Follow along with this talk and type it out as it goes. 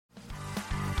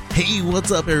Hey,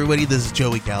 what's up, everybody? This is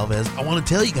Joey Galvez. I want to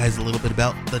tell you guys a little bit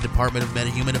about the Department of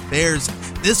Meta-Human Affairs.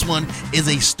 This one is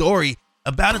a story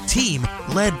about a team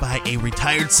led by a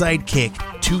retired sidekick,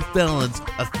 2 felons,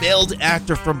 a failed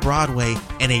actor from Broadway,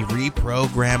 and a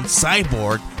reprogrammed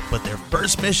cyborg. But their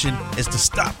first mission is to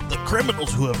stop the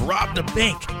criminals who have robbed a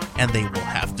bank, and they will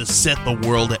have to set the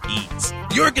world at ease.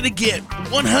 You're going to get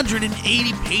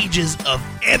 180 pages of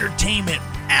entertainment,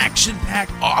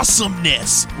 action-packed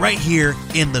awesomeness right here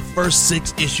in the first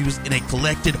 6 issues in a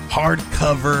collected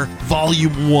hardcover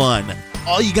volume 1.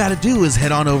 All you got to do is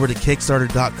head on over to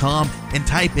Kickstarter.com and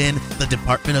type in the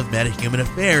Department of Meta-Human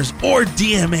Affairs or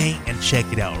DMA and check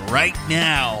it out right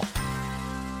now.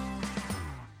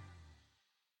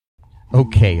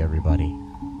 Okay, everybody.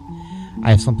 I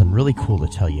have something really cool to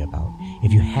tell you about.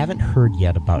 If you haven't heard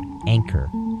yet about Anchor,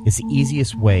 it's the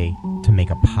easiest way to make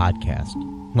a podcast.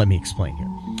 Let me explain here.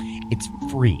 It's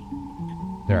free.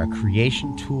 There are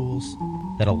creation tools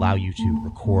that allow you to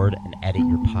record and edit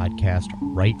your podcast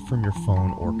right from your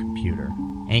phone or computer.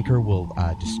 Anchor will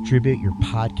distribute your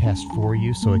podcast for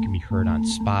you so it can be heard on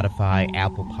Spotify,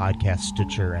 Apple Podcasts,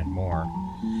 Stitcher, and more.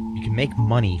 You can make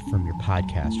money from your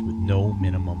podcast with no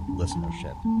minimum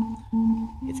listenership.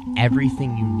 It's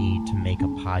everything you need to make a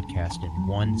podcast in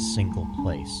one single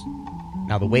place.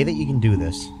 Now, the way that you can do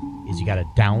this is you got to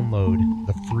download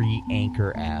the free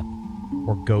Anchor app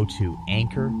or go to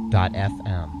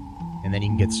anchor.fm, and then you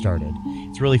can get started.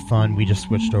 It's really fun. We just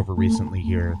switched over recently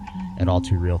here at All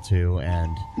Too Real 2,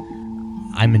 and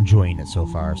I'm enjoying it so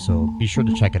far. So be sure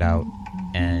to check it out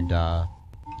and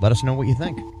let us know what you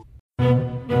think.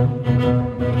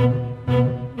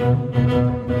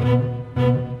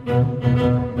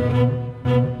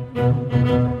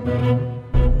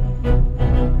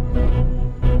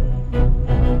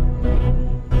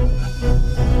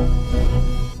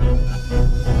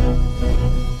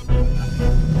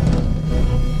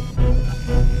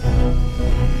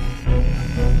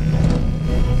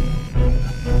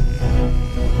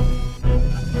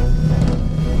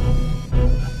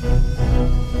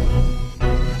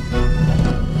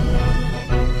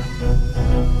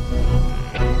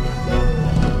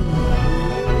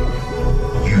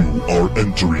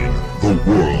 Entering the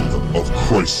world of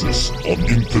Crisis on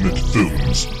Infinite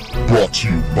Films, brought to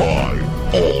you by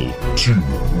All Too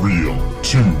Real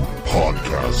 2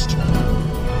 Podcast.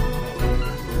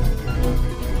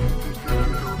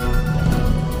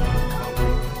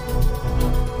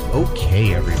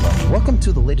 Okay, everybody. Welcome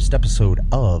to the latest episode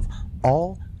of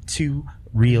All Too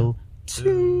Real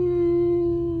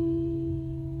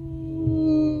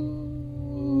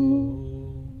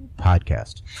 2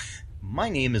 Podcast. My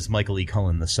name is Michael E.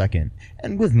 Cullen II,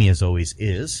 and with me, as always,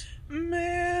 is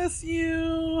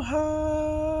Matthew Haas.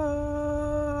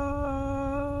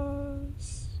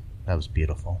 That was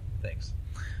beautiful. Thanks.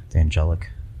 It's angelic.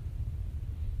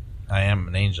 I am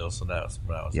an angel, so that was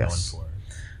what I was going for.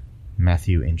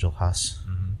 Matthew Angel Haas.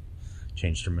 Mm-hmm.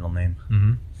 Changed her middle name.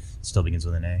 Mm-hmm. Still begins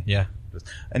with an A. Yeah.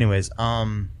 Anyways,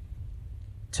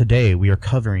 today we are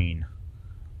covering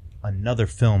another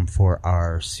film for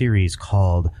our series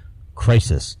called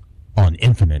Crisis on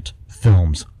Infinite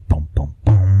Films. Boom, boom,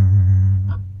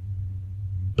 boom.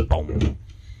 Boom.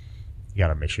 You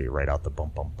gotta make sure you write out the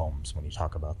boom, boom, booms when you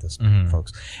talk about this,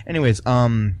 folks. Anyways,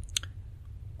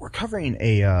 we're covering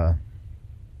a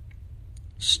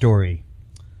story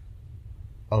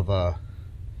of a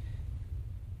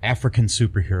African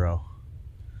superhero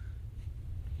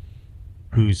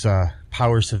whose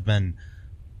powers have been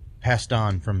passed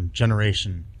on from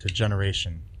generation to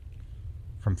generation.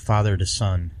 From father to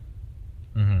son.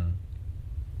 Mm-hmm.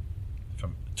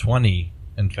 From 20,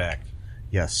 in fact.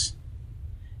 Yes.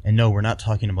 And no, we're not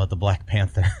talking about the Black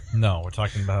Panther. No, we're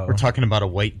talking about... We're talking about a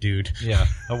white dude. Yeah,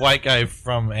 a white guy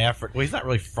from Africa. Well, he's not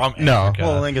really from Africa. No,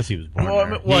 well, I guess he was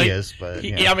born there. He is, but...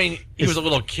 I mean, he was a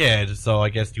little kid, so I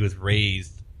guess he was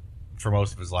raised for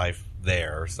most of his life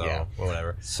there, so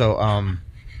whatever. So,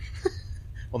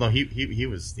 well, no, he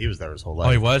was there his whole life.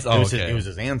 Oh, he was? Oh, okay. It was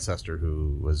his ancestor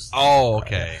who was... Oh,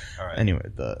 okay. All right. Anyway,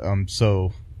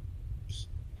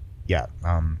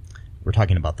 we're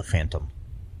talking about The Phantom.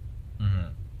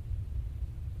 Mm-hmm.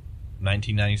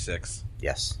 1996.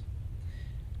 Yes.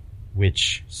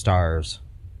 Which stars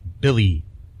Billy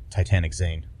Titanic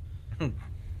Zane. Oh,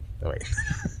 wait.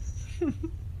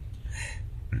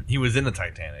 He was in the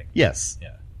Titanic. Yes.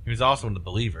 Yeah. He was also in The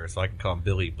Believer, so I can call him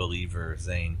Billy Believer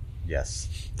Zane. Yes.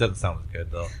 Doesn't sound as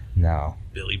good, though. No.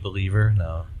 Billy Believer?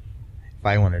 No. If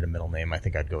I wanted a middle name, I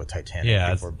think I'd go with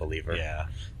Titanic before Believer. Yeah.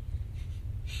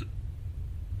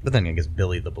 But then I guess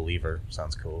Billy the Believer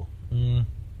sounds cool. I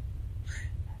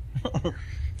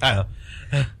don't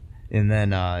know. And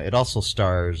then it also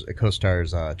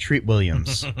co-stars Treat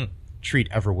Williams, Treat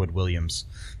Everwood Williams,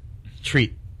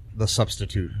 Treat the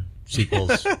Substitute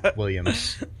sequels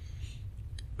Williams.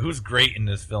 Who's great in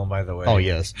this film, by the way? Oh,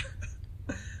 yes.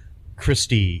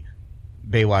 Christy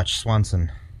Baywatch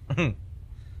Swanson.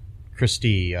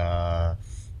 Christy Under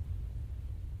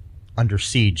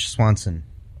Siege Swanson.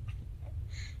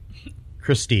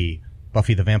 Christy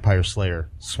Buffy the Vampire Slayer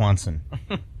Swanson.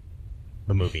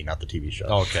 The movie, not the TV show.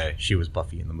 Oh, okay. She was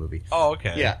Buffy in the movie. Oh,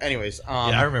 okay. Yeah, anyways. Yeah,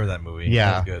 I remember that movie.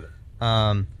 Yeah. That was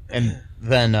good. And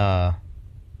then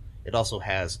it also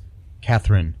has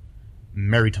Catherine,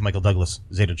 married to Michael Douglas,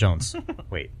 Zeta Jones.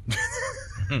 Wait.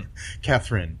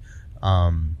 Catherine.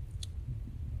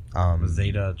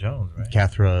 Zeta Jones, right?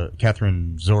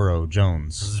 Catherine Zorro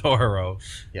Jones. Zorro.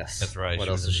 Yes. That's right. What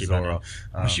she else was has she in been in?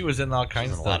 Zorro. She was in all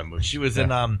kinds of a stuff. lot of movies. She was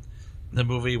Yeah. in the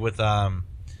movie with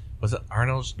was it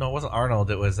Arnold? No, it wasn't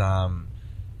Arnold. It was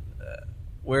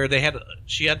where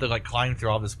she had to like climb through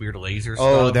all this weird laser stuff.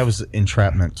 Oh, that was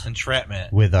Entrapment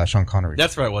Entrapment. with Sean Connery.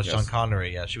 That's right. It was Yes. Sean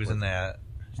Connery. Yeah, she was in that.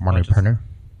 Marnie Perner.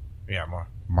 Yeah, more.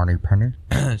 Marnie Perner.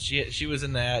 She was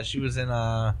in that. She was in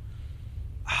the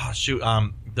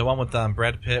one with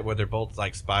Brad Pitt where they're both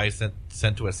like spies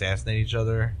sent to assassinate each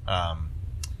other. What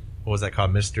was that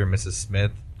called? Mr. and Mrs.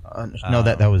 Smith. No,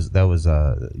 that was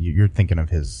you're thinking of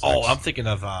his. Oh, I'm thinking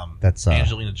of that's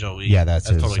Angelina Jolie. Yeah, that's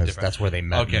totally his, different. That's where they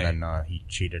met, Okay. and then he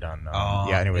cheated on. Oh,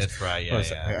 yeah, anyways, that's right. what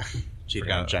was Yeah, it? Cheated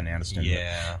Forgot. on Jen Aniston.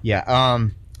 Yeah. Yeah.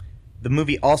 The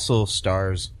movie also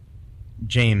stars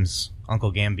James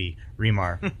Uncle Gamby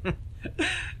Remar.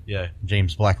 Yeah.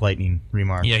 James Black Lightning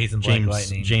Remar. Yeah, he's in Black James,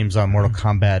 Lightning. James Mortal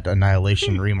Kombat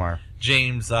Annihilation Remar.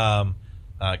 James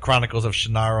Chronicles of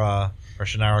Shannara or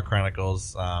Shannara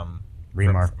Chronicles.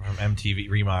 Remar. From MTV.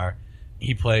 Remar.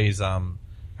 He plays I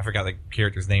forgot the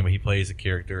character's name, but he plays a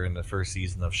character in the first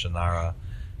season of Shannara.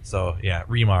 So yeah,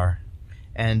 Remar.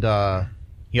 And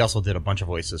he also did a bunch of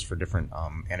voices for different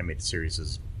animated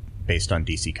series based on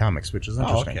DC Comics, which is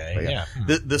interesting. okay, But yeah.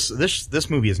 This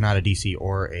movie is not a DC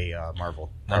or a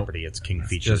Marvel property. It's King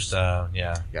Features. Just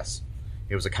yeah. Yes,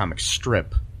 it was a comic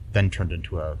strip, then turned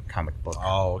into a comic book.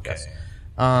 Oh, okay.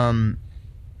 Yes,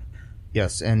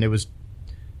 yes, and it was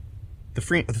the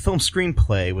film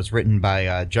screenplay was written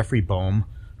by Jeffrey Boehm,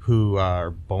 who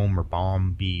Boehm or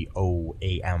Baum Boam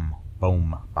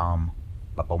Boehm Baum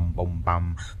ba boom boom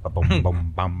bum ba boom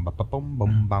boom bum ba boom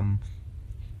boom bum.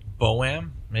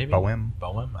 Boehm, maybe? Boehm? I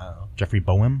don't know. Jeffrey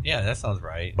Boehm? Yeah, that sounds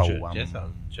right. Boehm. That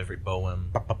sounds Jeffrey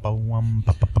Boehm. Boehm, Boehm,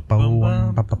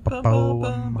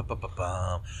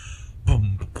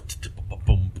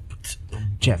 Boehm.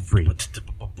 Jeffrey Boehm.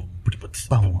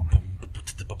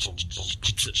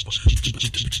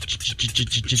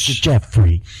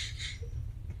 Jeffrey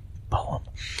Boehm.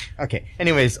 Okay.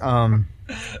 Anyways, there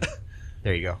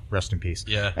you go. Rest in peace.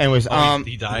 Yeah. Anyways,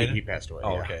 he died? He passed away.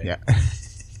 Oh, yeah. okay. Yeah.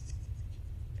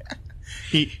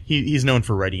 He's known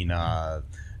for writing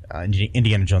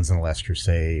Indiana Jones and the Last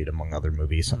Crusade, among other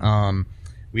movies.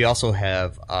 We also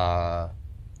have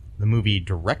the movie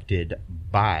directed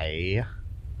by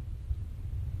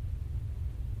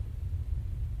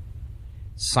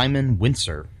Simon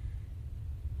Windsor,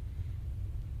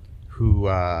 who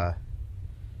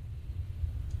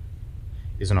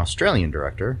is an Australian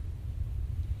director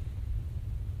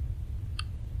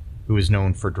who is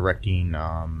known for directing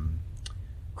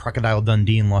Crocodile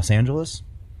Dundee in Los Angeles,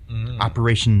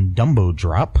 Operation Dumbo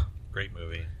Drop, Great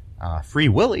movie. Free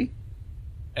Willy,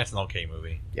 That's an okay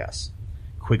movie. yes,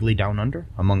 Quigley Down Under,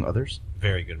 among others.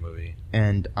 Very good movie.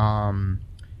 And it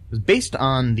was based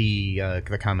on the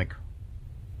comic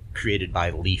created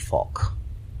by Lee Falk.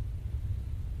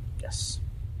 Yes.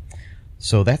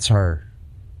 So that's our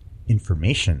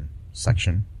information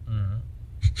section.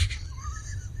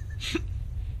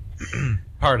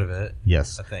 Part of it,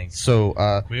 Yes. I think. So,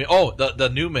 The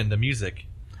Newman, the music.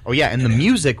 oh yeah, and the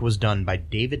music was done by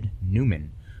David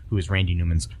Newman, who is Randy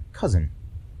Newman's cousin.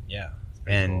 Yeah. it's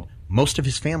pretty And cool. most of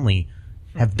his family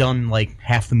have done like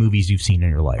half the movies you've seen in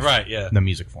your life. Right, yeah. The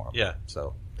music for 'em. Yeah.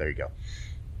 So, there you go.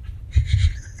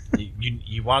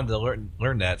 you wanted to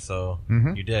learn that, so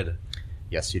Mhm. you did.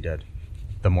 Yes, you did.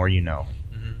 The more you know.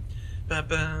 Ba,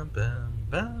 ba, ba,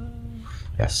 ba.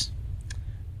 Yes.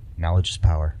 Knowledge is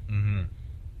power.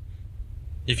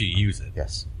 If you use it.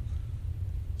 Yes.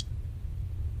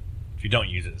 If you don't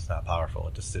use it, it's not powerful.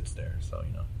 It just sits there, so,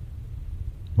 you know.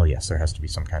 Well, yes, there has to be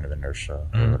some kind of inertia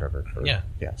or Mhm. whatever. Yeah.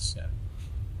 Yes. Yeah.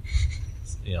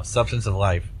 You know, substance of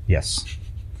life. Yes.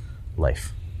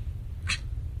 Life.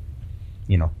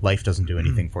 You know, life doesn't do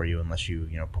anything for you unless you,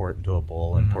 pour it into a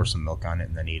bowl and pour some milk on it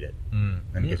and then eat it. Mm.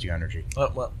 Then it gives you energy.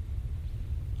 Well,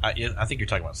 I think you're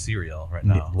talking about cereal right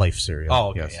now. Life cereal. Oh,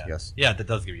 okay, yes, yeah. yes. Yeah, that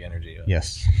does give you energy.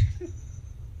 Yes.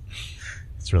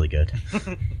 It's really good.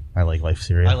 I like Life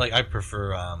cereal. I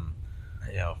prefer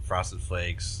Frosted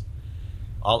Flakes,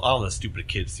 all the stupid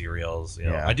kid cereals.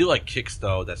 Yeah. I do like Kix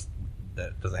though. That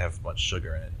doesn't have much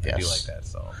sugar in it. I do Yes. like that.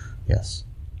 So Yes.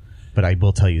 But I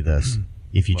will tell you this.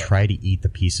 If you What? try to eat the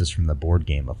pieces from the board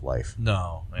game of life,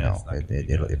 no, it's not gonna be it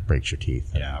good. breaks your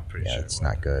teeth. Yeah, I'm pretty sure it it's would.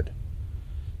 not good.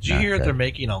 Did you not hear good. they're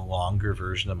making a longer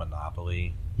version of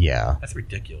Monopoly? Yeah. That's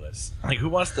ridiculous. Like, who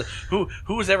wants to?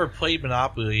 Who has ever played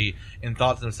Monopoly and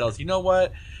thought to themselves, you know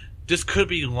what, this could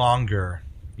be longer.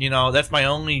 That's my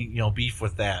only beef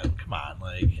with that. Come on,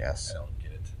 like, Yes. I don't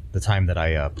get it. The time that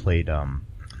I played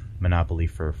Monopoly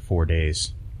for 4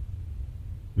 days,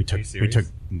 we Are you took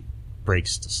serious?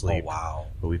 breaks to sleep. Oh wow,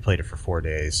 But we played it for 4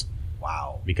 days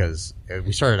wow. because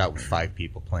we started out with 5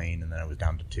 people playing, and then it was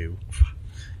down to 2.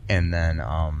 And then,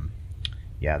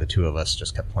 the 2 of us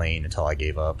just kept playing until I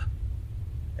gave up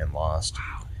and lost.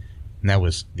 Wow. And that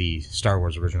was the Star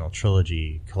Wars Original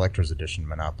Trilogy Collector's Edition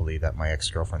Monopoly that my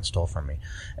ex-girlfriend stole from me.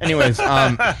 Anyways,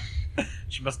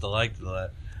 She must have liked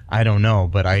that. I don't know,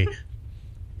 but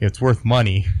it's worth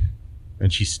money,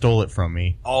 and she stole it from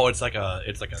me. Oh, it's like a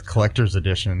Collector's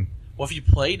Edition. Well, if you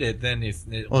played it, then it's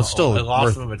still it lost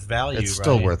worth- some of its value. It's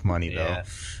still right? worth money, though. Yeah.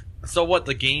 So what?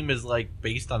 The game is like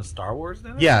based on Star Wars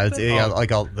then? or Yeah, it's, something? yeah, Oh.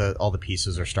 like all the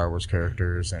pieces are Star Wars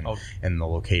characters, and Oh. and the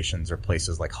locations are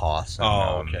places like Hoth and,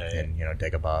 Oh, okay. and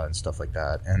Dagobah and stuff like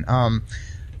that. And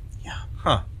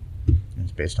Huh.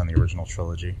 it's based on the original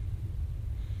trilogy.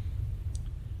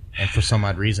 And for some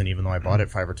odd reason, even though I bought it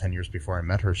 5 or 10 years before I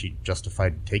met her, she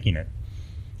justified taking it.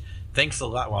 Thanks a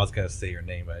lot. Well, I was gonna say your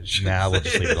name, but I shouldn't Nah, we'll say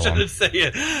just leave it I shouldn't alone. say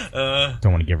it.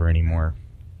 Don't want to give her any more.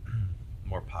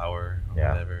 More power, or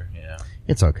Yeah. whatever. Yeah,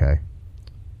 It's okay.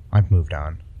 I've moved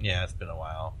on. yeah. It's been a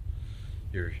while.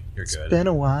 You're It's good. been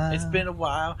a while. It's been a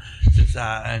while since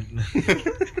I.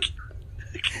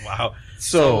 Wow.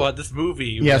 So this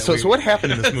movie. yeah. that So we- what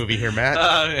happened in this movie here, Matt?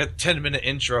 A 10-minute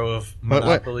intro of What-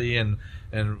 Monopoly and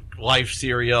Life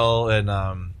cereal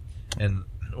and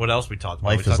what else we talked about?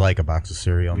 Life we is talked, like a box of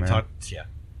cereal, we man. talked,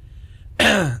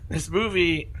 yeah. This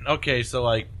movie, okay, so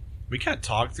like we kind of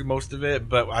talked through most of it,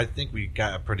 but I think we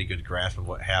got a pretty good grasp of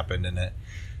what happened in it.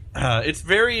 It's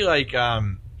very like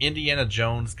Indiana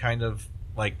Jones kind of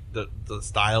like the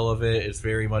style of it. It's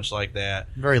very much like that.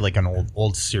 Very like an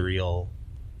old cereal.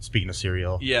 Speaking of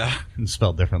cereal, Yeah,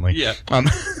 spelled differently. yeah,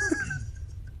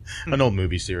 An old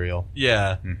movie cereal.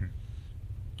 yeah. Mhm.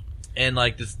 And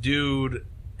like this dude,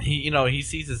 he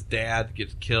sees his dad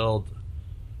get killed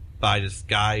by this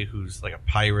guy who's like a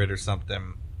pirate or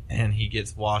something, and he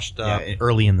gets washed up. Yeah,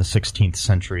 early in the 16th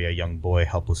century, a young boy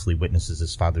helplessly witnesses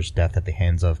his father's death at the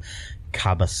hands of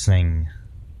Kaba Singh.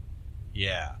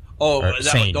 Yeah. Oh, Or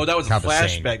Sane. that was a Kaba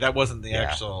Sane. flashback. That wasn't the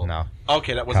actual. No,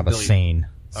 Okay, that wasn't Kaba Billy. Sane.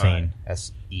 All Sane.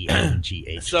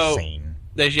 Sengh. So- Sane.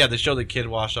 They show the kid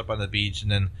wash up on the beach,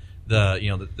 and then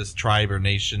this tribe or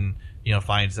nation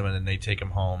finds him, and then they take him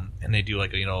home, and they do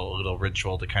like a little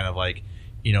ritual to kind of like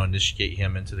initiate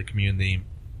him into the community,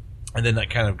 and then that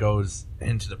kind of goes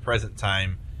into the present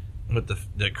time with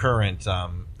the current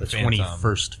The Phantom.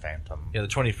 21st Phantom. Yeah, the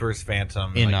 21st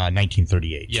Phantom In like,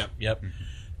 1938. Yep.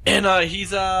 And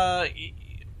he's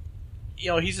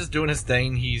he's just doing his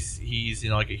thing. He's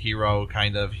like a hero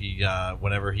kind of. He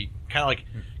whenever he kind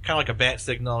of like a bat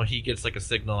signal. He gets like a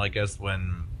signal, I guess,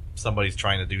 when somebody's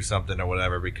trying to do something or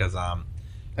whatever. Because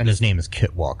And his name is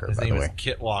Kit Walker, his by name the is way.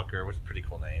 Kit Walker, which is a pretty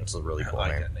cool name. It's a really cool I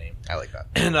like name. that name. I like that.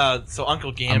 And so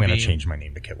Uncle Gamby. I'm going to change my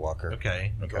name to Kit Walker.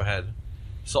 Okay, Okay. go ahead.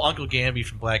 So Uncle Gamby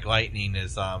from Black Lightning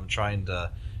is trying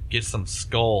to get some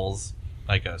skulls,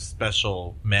 like a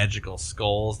special magical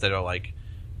skulls that are like,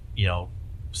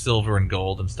 silver and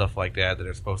gold and stuff like that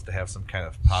are supposed to have some kind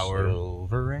of power.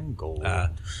 Silver and gold.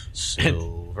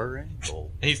 Silver and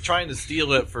gold. And he's trying to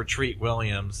steal it for Treat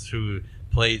Williams, who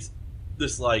plays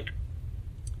this like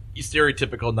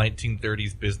stereotypical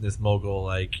 1930s business mogul,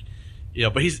 like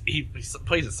but he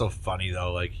plays it so funny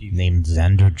though, like he. Named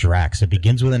Xander Drax. It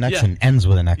begins with an X Yeah. and ends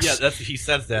with an X. Yeah, he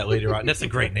says that later on. That's a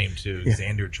great name too, Yeah.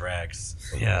 Xander Drax.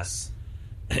 Yes.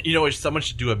 Someone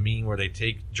should do a meme where they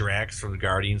take Drax from the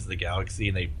Guardians of the Galaxy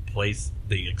and they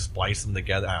splice them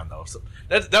together. I don't know. So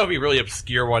that would be a really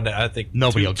obscure one that I think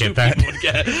Nobody will two get that. people would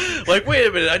get. Like, wait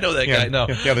a minute, I know that guy. No,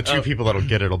 Yeah, the two people that'll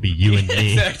get it will be you and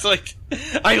me. It's like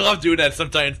I love doing that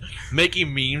sometimes,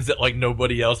 making memes that like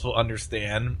nobody else will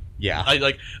understand. Yeah.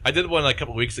 I did one like a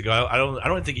couple weeks ago. I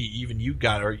don't think even you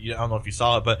got it, or I don't know if you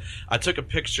saw it, but I took a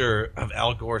picture of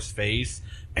Al Gore's face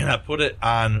and I put it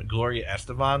on Gloria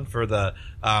Estefan for the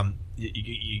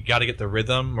you got to get the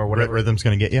rhythm or whatever. Rhythm's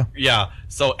gonna get you. Yeah.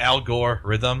 So Al Gore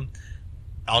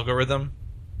algorithm.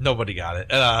 Nobody got it.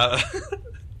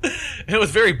 It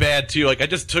was very bad too. Like I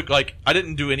just took I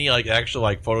didn't do any actual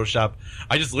Photoshop.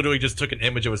 I just literally just took an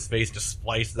image of his face, just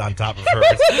spliced it on top of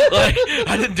hers.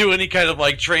 I didn't do any kind of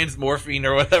transmorphine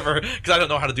or whatever because I don't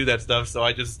know how to do that stuff. So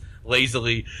I just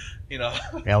lazily,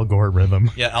 Algorithm.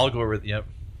 Yeah, algorithm. Yep.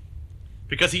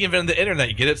 Because he invented the internet.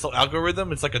 You get it? So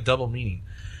algorithm, it's like a double meaning.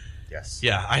 Yes.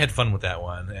 Yeah, I had fun with that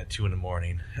one at 2 a.m.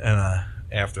 and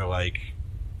after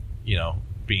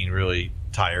being really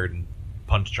tired and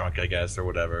punch drunk, I guess, or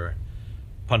whatever.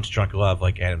 Punch drunk love,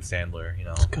 like Adam Sandler.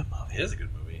 It's a good movie. It is a good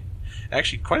movie.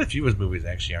 Actually, quite a few of his movies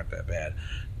actually aren't that bad.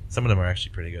 Some of them are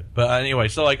actually pretty good. But anyway,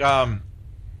 so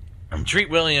Treat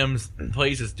Williams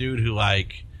plays this dude who I'm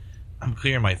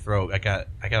clearing my throat. I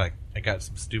got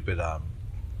some stupid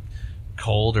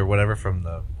cold or whatever from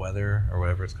the weather or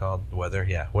whatever it's called. The weather,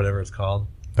 yeah, whatever it's called.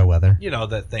 The weather.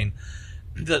 That thing.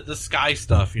 The sky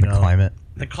stuff. The climate.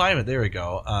 The climate. There we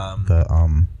go.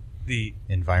 The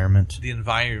environment. The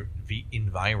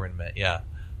environment. Yeah.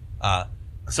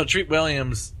 So Treat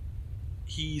Williams,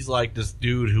 he's like this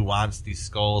dude who wants these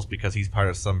skulls because he's part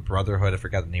of some brotherhood. I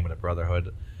forgot the name of the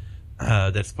brotherhood.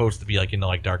 That's supposed to be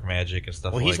dark magic and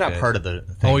stuff. Well, he's like not that. part of the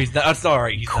thing. Oh, he's not. That's all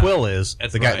right. Quill is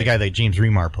That's the right. guy that James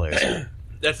Remar plays.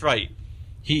 That's right.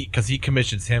 Because he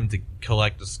commissions him to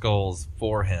collect the skulls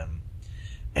for him.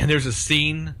 And there's a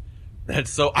scene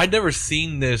that's I'd never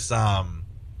seen this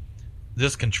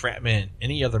this contraption in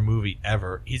any other movie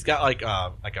ever. He's got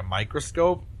a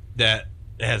microscope that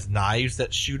has knives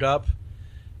that shoot up.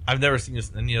 I've never seen this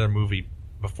in any other movie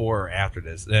before or after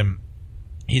this. And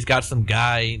he's got some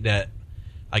guy that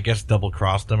I guess double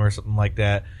crossed him or something like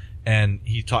that. And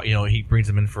he he brings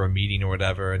him in for a meeting or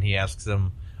whatever, and he asks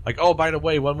him oh, by the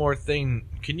way, one more thing.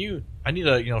 I need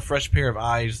a fresh pair of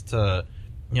eyes to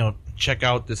check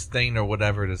out this thing or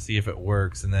whatever to see if it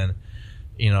works. And then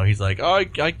he's like, oh,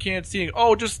 I can't see it.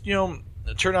 Oh, just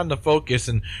turn on the focus.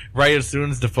 And right as soon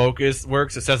as the focus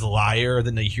works, it says liar. And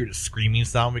then they hear the screaming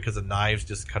sound because the knives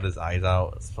just cut his eyes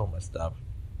out. It's so messed up.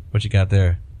 What you got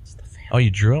there? Oh, you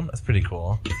drew him? That's pretty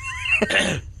cool.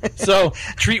 So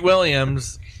Treat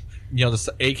Williams,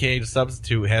 aka the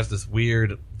substitute, has this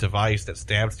weird device that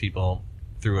stabs people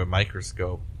through a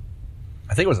microscope.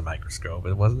 I think it was a microscope,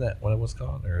 but wasn't that what it was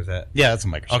called, or is that? Yeah, that's a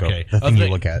microscope. Okay, The thing you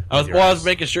look at. I was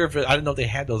making sure if I didn't know if they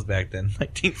had those back then.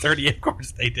 1930, of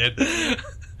course they did.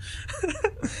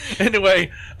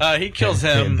 Anyway, he kills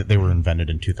him. They were invented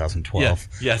in 2012.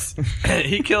 Yes.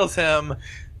 He kills him,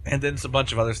 and then a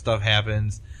bunch of other stuff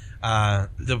happens.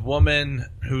 The woman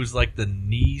who's the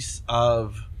niece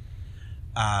of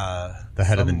the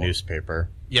head of the newspaper.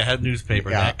 Yeah, head newspaper.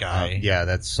 That guy.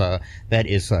 That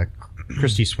is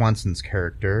Christy Swanson's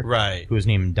character, right? Who is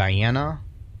named Diana.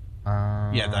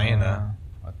 Diana.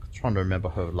 I'm trying to remember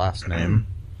her last name.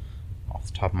 Off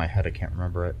the top of my head, I can't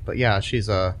remember it. But yeah, she's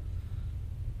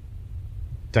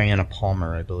Diana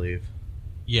Palmer, I believe.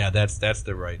 Yeah, that's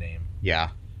the right name.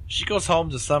 Yeah. She goes home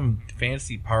to some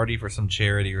fancy party for some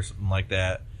charity or something like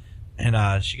that,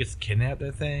 and she gets kidnapped,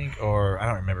 I think, or I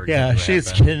don't remember. Yeah, she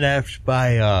gets kidnapped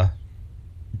by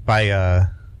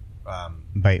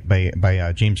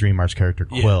James Remar's character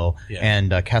Quill,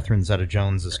 and Catherine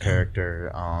Zeta-Jones's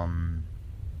character,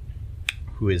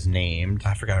 who is named.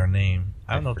 I forgot her name.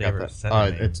 I don't know if they ever said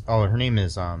her name. Her name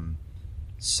is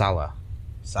Sala.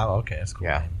 Sala, okay, that's cool.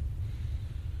 Yeah, name.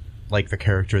 Like the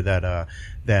character that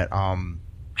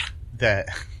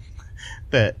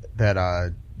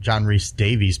John Rhys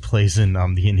Davies plays in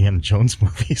the Indiana Jones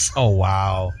movies. Oh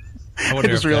wow! I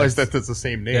just realized that's the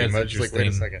same name. I was just wait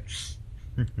a second.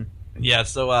 Yeah,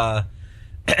 so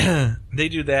they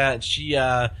do that. She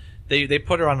they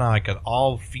put her on an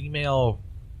all female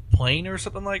plane or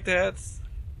something like that.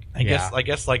 I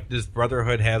guess this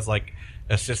brotherhood has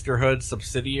a sisterhood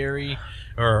subsidiary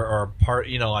or part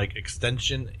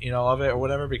extension of it or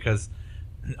whatever, because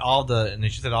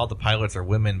and she said all the pilots are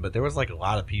women, but there was a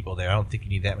lot of people there. I don't think you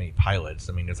need that many pilots.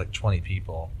 I mean, there's 20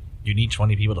 people. You need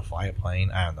 20 people to fly a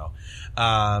plane? I don't know.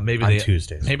 Maybe on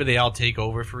Tuesdays. Maybe they all take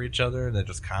over for each other. They're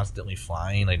just constantly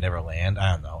flying. They never land.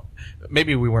 I don't know.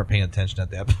 Maybe we weren't paying attention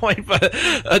at that point, but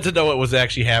to know what was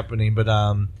actually happening. But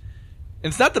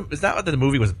it's not that the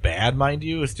movie was bad, mind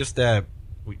you. It's just that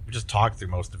we just talked through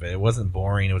most of it. It wasn't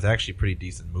boring. It was actually a pretty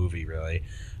decent movie, really.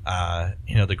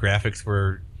 The graphics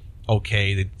were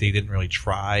okay. They didn't really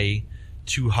try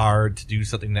too hard to do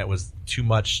something that was too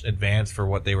much advanced for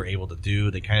what they were able to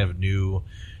do. They kind of knew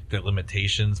their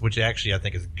limitations, which actually I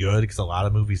think is good because a lot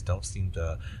of movies don't seem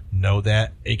to know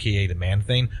that, aka the Man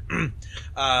Thing.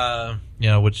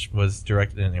 Which was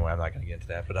directed anyway. I'm not going to get into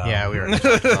that, but yeah, we already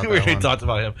talked about we already talked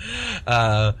about him.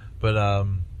 But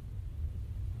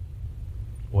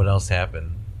what else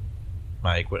happened,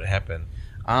 Mike? What happened?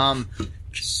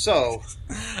 So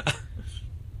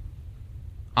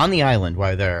on the island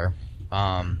while they're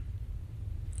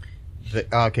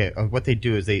what they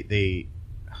do is they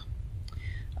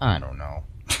I don't know.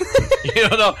 You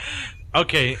don't know?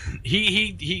 Okay,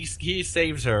 he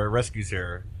saves her, rescues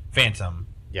her, Phantom.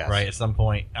 Yes. Right at some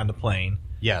point on the plane.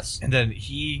 Yes. And then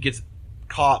he gets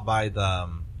caught by the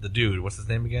dude. What's his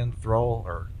name again? Thrall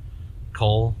or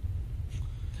Cole?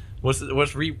 What's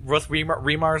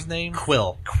Remar's name?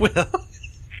 Quill.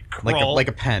 like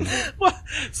a pen.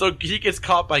 So he gets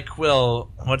caught by Quill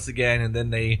once again, and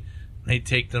then they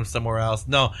take them somewhere else.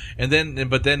 No,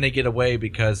 but then they get away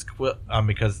because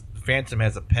Phantom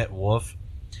has a pet wolf,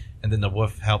 and then the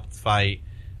wolf helped fight,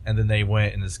 and then they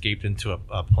went and escaped into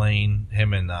a plane.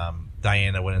 Him and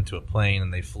Diana went into a plane,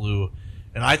 and they flew.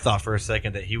 And I thought for a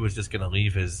second that he was just going to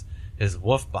leave his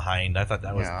wolf behind. I thought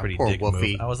that was a pretty dick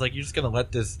move. I was like, you're just going to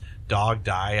let this dog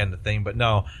die on the thing? But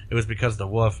no, it was because the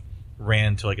wolf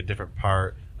ran to like a different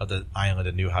part of the island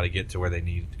and knew how to get to where they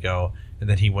needed to go. And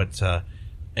then he went to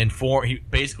inform.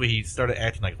 He started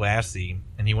acting like Lassie,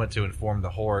 and he went to inform the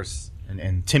horse.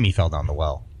 And Timmy fell down the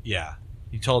well. Yeah,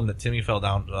 he told him that Timmy fell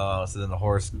down. So then the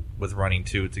horse was running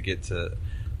too to get to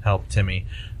help Timmy,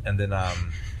 and then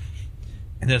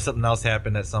something else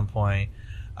happened at some point.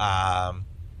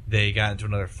 They got into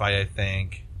another fight. I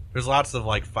think there's lots of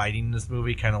like fighting in this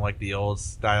movie, kind of like the old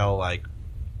style, like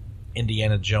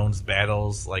Indiana Jones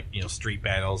battles, like street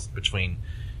battles between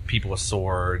people with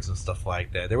swords and stuff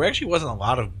like that. There actually wasn't a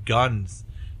lot of guns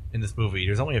in this movie.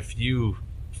 There's only a few,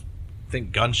 I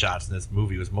think, gunshots in this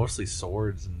movie. It was mostly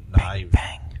swords and knives.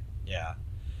 Bang. Yeah,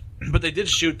 but they did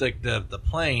shoot the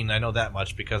plane. I know that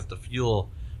much because the fuel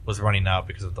was running out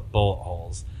because of the bullet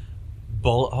holes.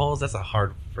 Bullet holes? That's a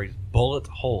hard phrase. Bullet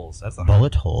holes. That's a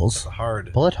bullet holes. That's a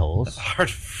hard. Bullet holes. That's a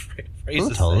hard phrase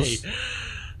bullet to holes. say.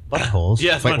 Bullet holes.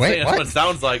 Yeah, that's what I'm saying. That's what it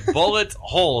sounds like. Bullet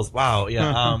holes. Wow.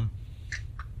 Yeah.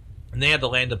 And they had to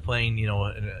land a plane,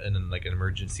 in like an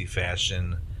emergency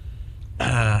fashion.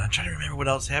 I'm trying to remember what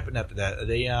else happened after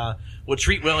that.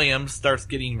 Treat Williams starts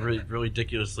getting really, really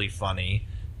ridiculously funny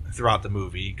throughout the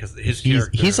movie because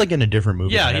he's like in a different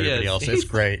movie than everybody else. It's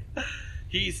great.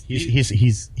 He's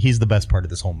the best part of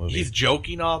this whole movie. He's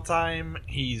joking all the time.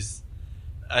 He's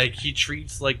like he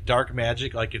treats like dark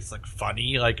magic like it's like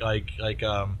funny. Like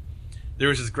there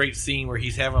was this great scene where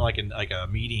he's having like a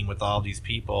meeting with all these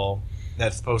people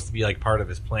that's supposed to be like part of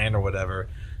his plan or whatever,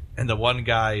 and the one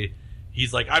guy,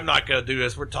 he's like, I'm not gonna do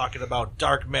this. We're talking about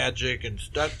dark magic and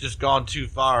that's just gone too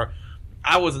far.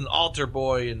 I was an altar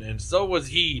boy and so was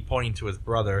he, pointing to his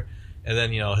brother. And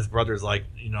then, his brother's like,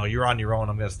 you're on your own.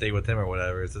 I'm going to stay with him or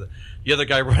whatever. So the other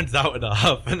guy runs out in a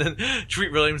huff. And then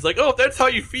Treat Williams is like, oh, if that's how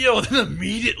you feel. And then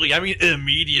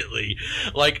immediately,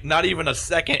 like not even a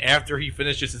second after he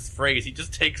finishes his phrase, he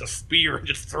just takes a spear and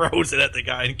just throws it at the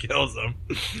guy and kills him.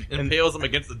 And impales him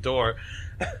against the door.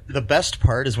 The best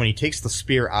part is when he takes the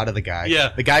spear out of the guy. Yeah.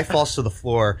 The guy falls to the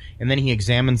floor, and then he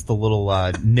examines the little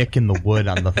nick in the wood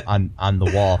on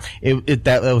the wall.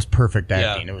 That was perfect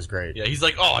acting. Yeah. It was great. Yeah, he's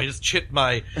like, oh, I just chipped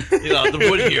my the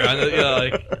wood here.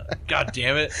 Like, God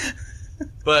damn it.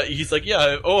 But he's like,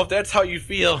 yeah, if that's how you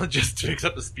feel, and just picks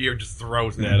up the spear and just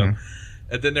throws it at him.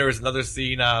 And then there was another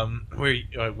scene where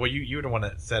you were the one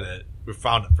that said it. We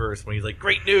found it first when he's like,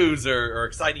 great news or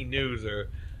exciting news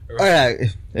or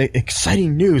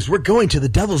exciting news! We're going to the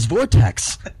Devil's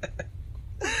Vortex.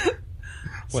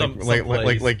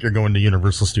 like you're going to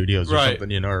Universal Studios or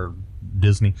something, or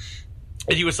Disney.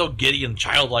 And he was so giddy and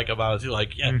childlike about it too.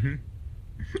 Like, yeah,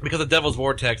 because the Devil's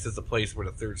Vortex is the place where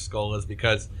the third skull is.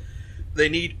 Because they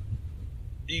need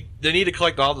to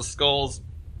collect all the skulls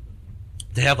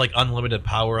to have like unlimited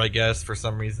power. I guess for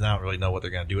some reason I don't really know what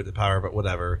they're gonna do with the power, but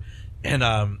whatever.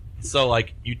 And so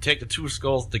like you take the two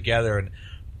skulls together and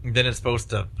then it's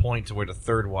supposed to point to where the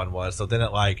third one was. So then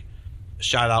it like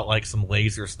shot out like some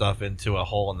laser stuff into a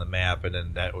hole in the map, and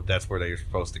then that's where they're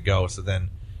supposed to go. So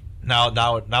then now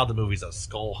the movie's a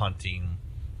skull hunting,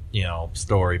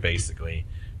 story basically.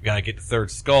 We gotta get the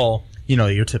third skull.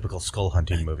 Your typical skull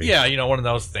hunting movie. Yeah, one of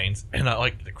those things. And I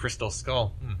like the crystal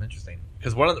skull. Interesting.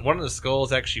 Because one of the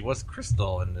skulls actually was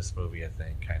crystal in this movie, I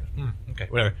think. Kind of. Okay,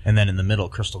 whatever. And then in the middle,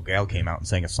 Crystal Gale came out and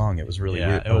sang a song. It was really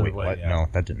weird. What? No,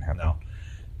 that didn't happen. No.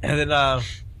 And then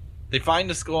They find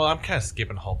the skull. I'm kind of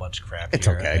skipping a whole bunch of crap. It's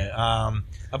here. okay.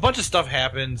 A bunch of stuff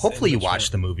happens. Hopefully you watch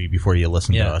the movie before you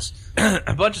listen to us.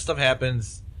 A bunch of stuff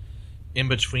happens in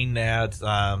between that.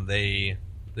 They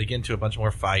get into a bunch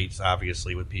more fights,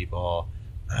 obviously, with people.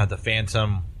 The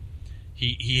Phantom,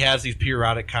 he has these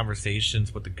periodic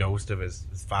conversations with the ghost of his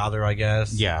father, I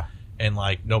guess. Yeah. And,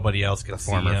 like, nobody else can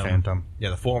see him. The former Phantom.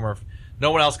 Yeah, the former.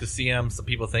 No one else can see him. Some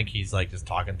people think he's, like, just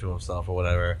talking to himself or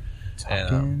whatever.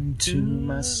 Talking to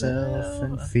myself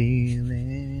and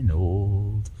feeling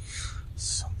old.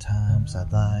 Sometimes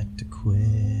I'd like to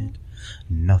quit.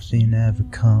 Nothing ever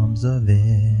comes of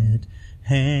it.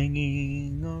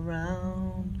 Hanging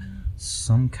around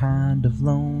some kind of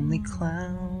lonely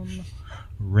clown.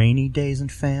 Rainy days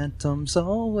and phantoms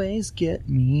always get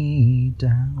me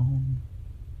down.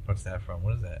 What's that from?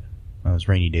 What is that? That was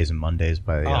Rainy Days and Mondays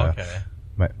by okay.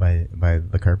 by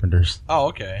the Carpenters. Oh,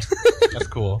 okay. That's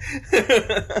cool.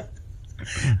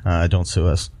 Don't sue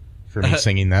us for me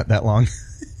singing that long.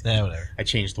 Yeah, whatever. I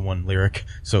changed the one lyric,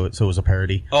 so it was a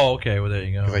parody. Oh, okay. Well, there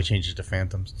you go. Because I changed it to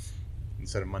Phantoms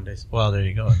instead of Mondays. Well, there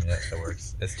you go. I mean, that still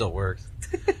works. It still works.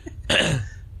 I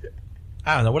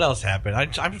don't know what else happened.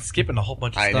 I'm skipping a whole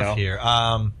bunch of stuff here.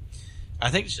 I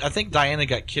think Diana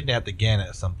got kidnapped again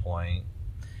at some point.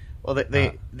 Well,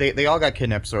 they all got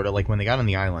kidnapped, sort of. Like, when they got on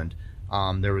the island,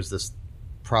 there was this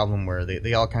problem where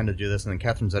they all kind of do this, and then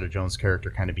Catherine Zeta-Jones'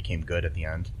 character kind of became good at the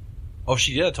end. Oh,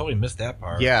 she did? I totally missed that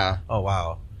part. Yeah. Oh,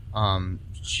 wow.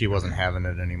 She wasn't having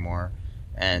it anymore.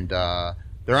 And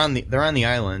they're on the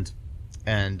island,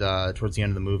 and towards the end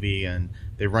of the movie, and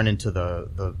they run into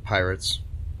the pirates,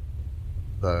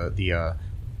 the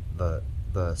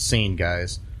sane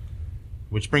guys.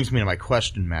 Which brings me to my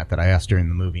question, Matt, that I asked during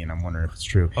the movie, and I'm wondering if it's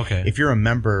true. Okay. If you're a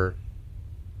member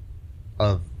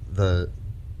of the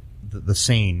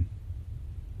sane,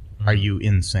 are you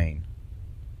insane?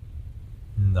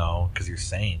 No, because you're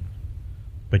sane.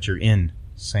 But you're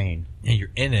insane. Yeah,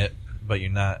 you're in it, but you're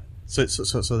not. So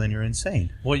then you're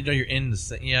insane. Well, you're in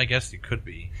the. Yeah, I guess you could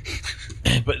be.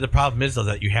 But the problem is, though,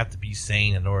 that you have to be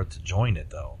sane in order to join it,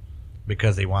 though,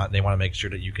 because they want to make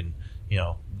sure that you can,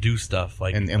 do stuff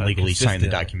like and legally sign the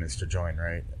documents to join,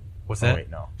 right? What's that? Oh, wait,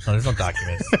 no, there's no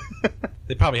documents.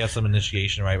 They probably have some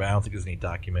initiation, right? But I don't think there's any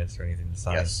documents or anything to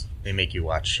sign. Yes, they make you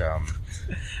watch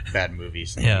bad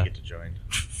movies and you get to join.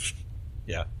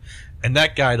 Yeah, and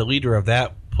that guy, the leader of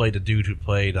that, played a dude who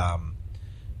played the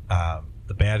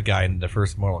bad guy in the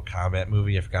first Mortal Kombat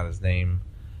movie. I forgot his name.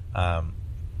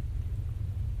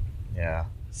 Yeah.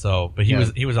 So, but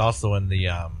he was also in the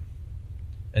an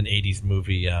 '80s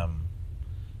movie,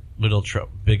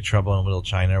 Big Trouble in Little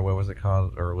China. Or what was it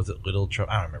called? Or was it Little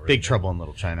Trouble? I don't remember. Big Trouble in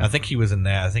Little China. I think he was in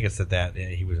that. I think it said that. Yeah,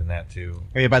 he was in that too.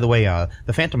 Oh, yeah, by the way,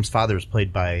 the Phantom's father is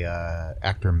played by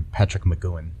actor Patrick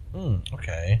McGowan.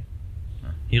 Okay.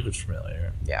 He looks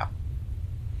familiar. Yeah.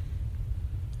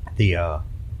 They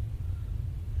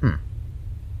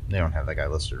don't have that guy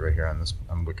listed right here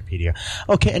on Wikipedia.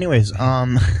 Okay, anyways,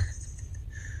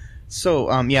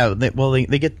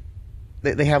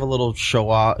 they have a little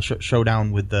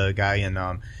showdown with the guy,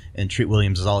 and Treat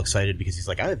Williams is all excited because he's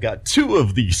like, I've got 2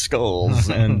 of these skulls,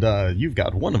 and you've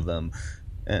got 1 of them,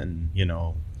 and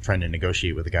trying to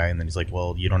negotiate with the guy, and then he's like,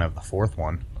 well, you don't have the 4th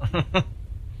one.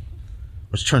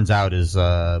 Which turns out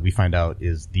we find out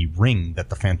is the ring that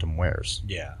the Phantom wears.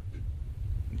 Yeah.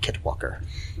 Kit Walker.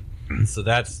 So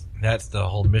that's the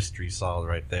whole mystery solved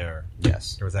right there.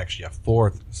 Yes. There was actually a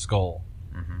 4th skull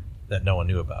that no one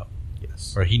knew about.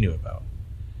 Yes. Or he knew about.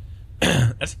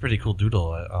 That's a pretty cool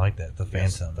doodle. I like that. The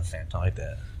Phantom. Yes, the Phantom. I like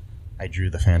that. I drew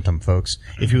the Phantom, folks.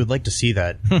 If you would like to see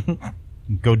that,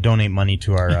 go donate money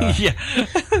to our... yeah.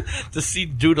 To see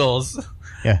doodles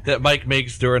that Mike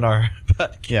makes during our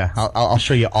podcast. Yeah, I'll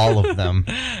show you all of them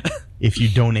if you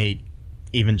donate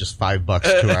even just $5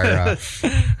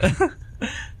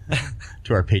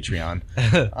 to our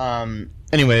Patreon.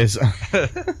 Anyways,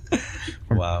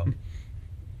 wow,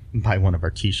 buy one of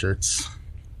our T-shirts.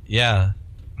 Yeah,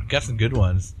 I've got some good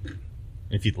ones.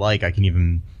 If you'd like, I can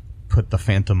even put the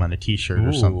Phantom on a T-shirt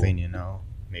or something.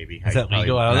 Maybe. Is that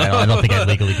legal? I don't know. I don't think I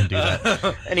legally can do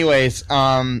that. Anyways,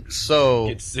 so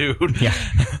get sued. Yeah.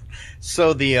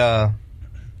 So then,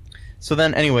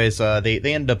 anyways, they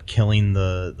end up killing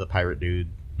the pirate dude.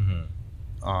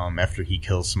 After he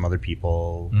kills some other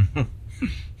people.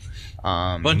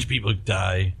 A bunch of people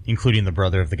die, including the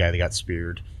brother of the guy that got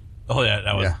speared. Oh yeah,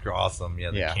 that was awesome.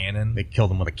 Yeah, the cannon. They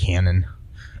killed him with a cannon.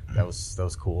 That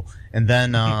was cool. And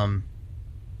then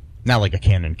not like a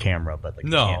Canon camera, but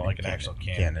like an actual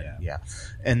cannon. Yeah.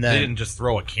 And then they didn't just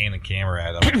throw a Canon camera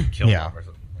at him and kill him or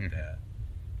something like that.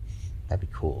 That'd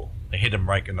be cool. They hit him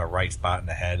right in the right spot in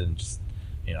the head and just,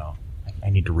 I I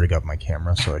need to rig up my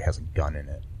camera so it has a gun in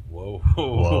it. Whoa.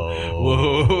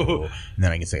 Whoa. And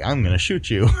then I can say, I'm going to shoot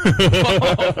you.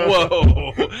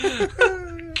 Whoa.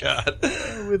 God.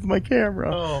 With my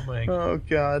camera. Oh, my God. Oh,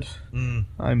 God.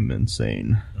 I'm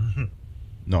insane.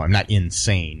 No, I'm not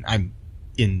insane. I'm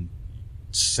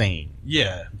insane.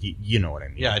 Yeah. You know what I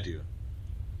mean. Yeah, I do.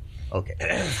 Okay.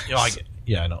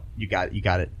 I know. You got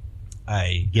it.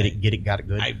 I Get it, got it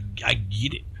good? I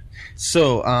get it.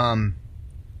 So,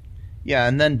 yeah,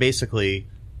 and then basically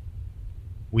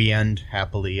we end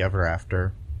happily ever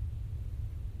after.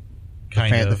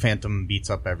 The Phantom beats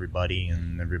up everybody,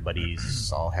 and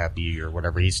everybody's all happy or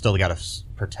whatever. He's still got to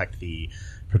protect the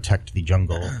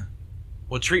jungle.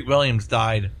 Well, Treat Williams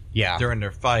died during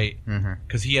their fight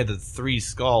because he had the 3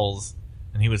 skulls,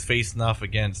 and he was facing off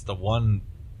against the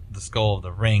skull of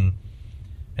the Ring,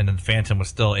 and then Phantom was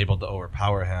still able to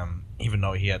overpower him, even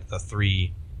though he had the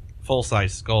 3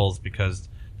 full-size skulls, because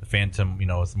the Phantom,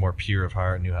 was more pure of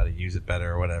heart, knew how to use it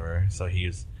better or whatever. So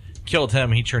killed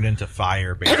him. He turned into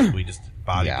fire, basically.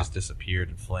 Body just disappeared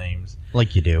in flames,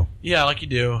 like you do. Yeah, like you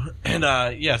do. And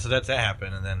so that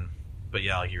happened. And then, but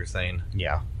yeah, like you were saying,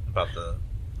 about the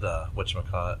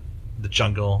whatchamacallit, the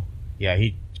jungle. Yeah,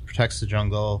 he protects the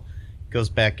jungle, goes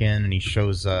back in, and he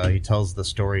tells the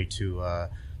story to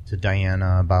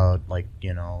Diana about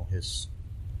his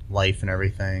life and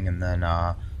everything, and then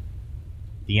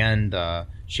the end,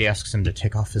 she asks him to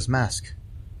take off his mask,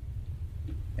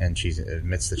 and she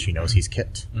admits that she knows he's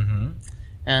Kit.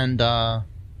 And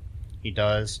he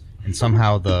does, and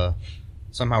somehow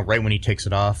right when he takes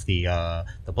it off, the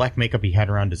black makeup he had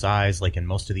around his eyes, like in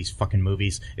most of these fucking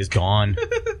movies, is gone.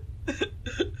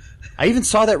 I even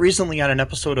saw that recently on an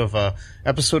episode of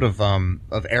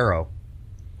Arrow.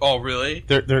 Oh, really?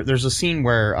 There's a scene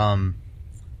where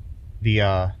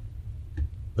the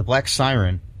Black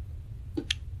Siren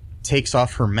takes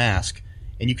off her mask,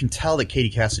 and you can tell that Katie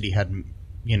Cassidy had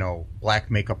black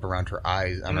makeup around her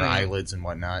eyes, on her eyelids and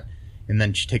whatnot, and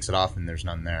then she takes it off and there's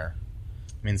none there.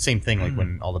 I mean, same thing like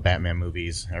when all the Batman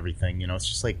movies, everything, it's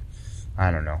just like,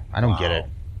 I don't know. I don't get it.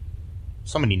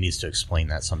 Somebody needs to explain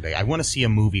that someday. I want to see a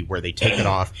movie where they take it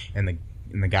off and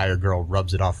the guy or girl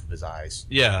rubs it off of his eyes.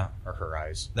 Yeah. Or her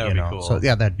eyes. That would be cool. So,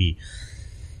 yeah, that'd be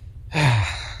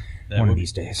one of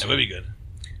these days. That would be good.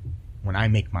 When I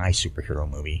make my superhero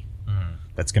movie,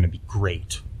 that's going to be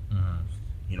great.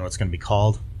 You know what it's going to be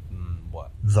called?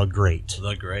 What? The Great.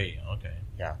 The Great, okay.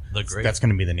 Yeah. The Great. That's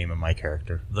going to be the name of my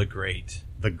character. The Great.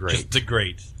 The Great. Just The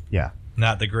Great. Yeah.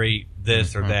 Not The Great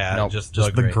this or that. No, just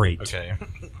The Great. Okay.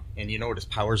 And you know what his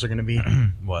powers are going to be?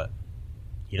 What?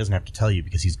 He doesn't have to tell you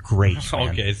because he's great, man.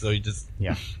 Okay, so he just...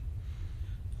 Yeah.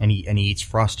 And he eats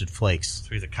Frosted Flakes.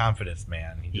 So he's a confidence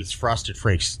man. He eats Frosted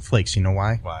Flakes. You know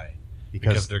why? Why?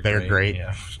 Because they're great.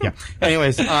 Yeah. Yeah.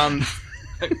 Anyways,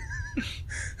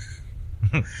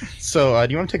 so,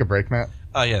 do you want to take a break, Matt?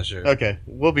 Yeah, sure. Okay,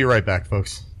 we'll be right back,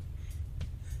 folks.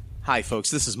 Hi,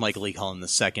 folks. This is Michael E. Cullen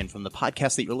II from the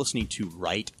podcast that you're listening to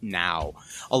right now,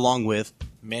 along with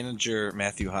manager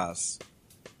Matthew Haas.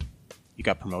 You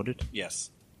got promoted? Yes.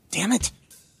 Damn it.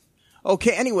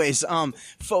 Okay, anyways,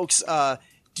 folks,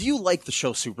 do you like the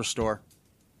show Superstore?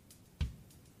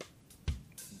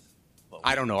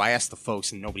 I don't know. I asked the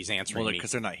folks and nobody's answering me.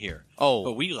 Because they're not here. Oh,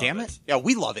 but we love damn it. Yeah,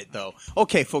 we love it, though.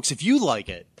 Okay, folks, if you like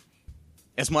it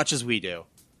as much as we do,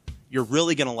 you're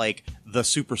really going to like the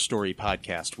Super Story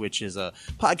podcast, which is a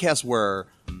podcast where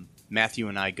Matthew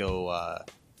and I go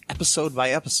episode by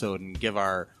episode and give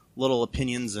our little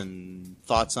opinions and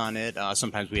thoughts on it.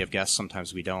 Sometimes we have guests,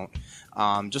 sometimes we don't.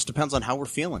 Just depends on how we're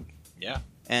feeling. Yeah.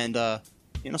 And,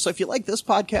 so if you like this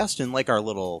podcast and like our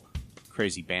little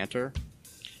crazy banter,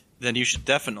 then you should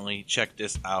definitely check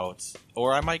this out.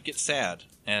 Or I might get sad.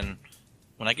 And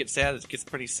when I get sad, it gets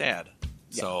pretty sad.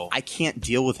 yeah, So I can't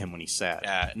deal with him when he's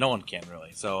sad. no one can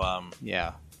really. So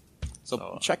Yeah.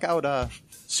 So check out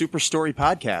Super Story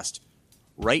Podcast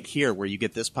right here where you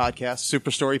get this podcast, Super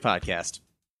Story Podcast.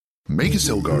 Magus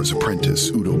Elgar's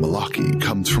apprentice, Udo Malaki,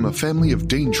 comes from a family of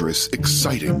dangerous,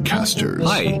 exciting casters.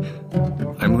 Hi,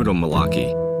 I'm Udo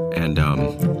Malaki, and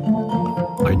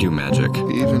I do magic.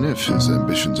 Even if his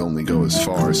ambitions only go as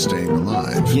far as staying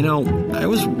alive. You know, I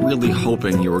was really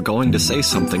hoping you were going to say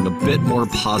something a bit more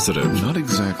positive. Not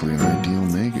exactly an ideal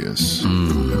Magus.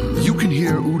 You can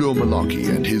hear Udo Malaki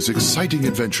and his exciting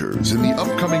adventures in the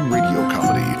upcoming radio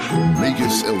comedy,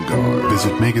 Magus Elgar.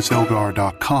 Visit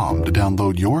MagusElgar.com to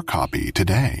download your copy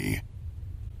today.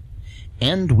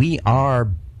 And we are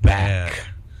back.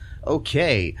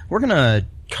 Okay, we're going to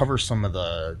cover some of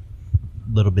the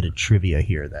little bit of trivia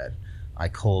here that I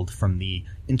culled from the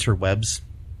interwebs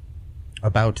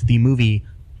about the movie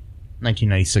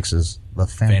 1996's The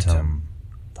Phantom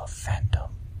The Phantom.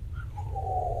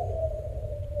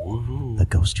 Ooh. The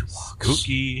ghost who walks.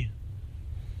 Spooky.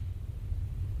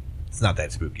 It's not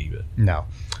that spooky, but No.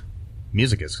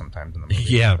 Music is sometimes in the movie.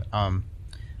 Yeah.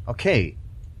 Okay.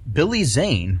 Billy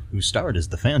Zane, who starred as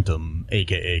the Phantom,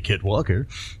 a.k.a. Kit Walker.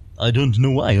 I don't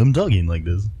know why I'm talking like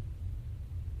this.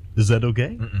 Is that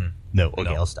okay? Mm-mm. No, okay,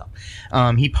 No. I'll stop.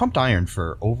 He pumped iron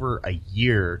for over a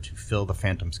year to fill the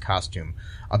Phantom's costume.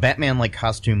 A Batman-like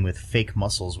costume with fake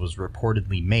muscles was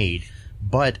reportedly made,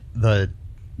 but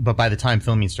by the time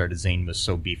filming started, Zane was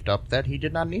so beefed up that he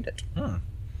did not need it.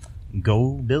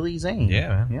 Go Billy Zane.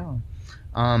 Yeah, Yeah.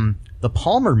 The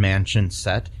Palmer Mansion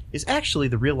set is actually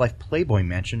the real-life Playboy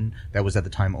mansion that was at the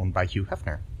time owned by Hugh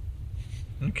Hefner.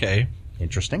 okay.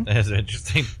 Interesting. That's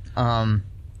interesting.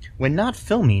 When not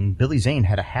filming, Billy Zane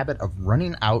had a habit of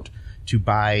running out to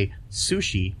buy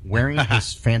sushi wearing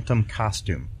his Phantom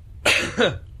costume.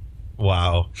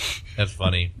 Wow. That's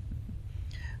funny.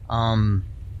 One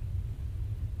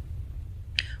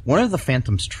of the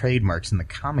Phantom's trademarks in the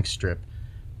comic strip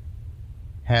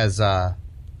has one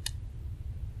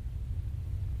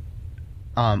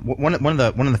of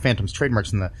the Phantom's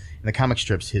trademarks in the comic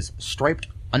strips, his striped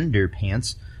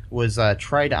underpants, was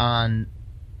tried on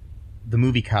the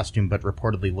movie costume, but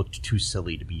reportedly looked too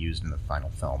silly to be used in the final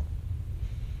film.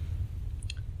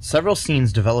 Several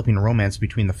scenes developing a romance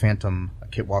between the Phantom,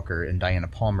 Kit Walker, and Diana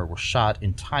Palmer were shot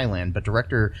in Thailand, but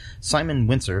director Simon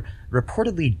Windsor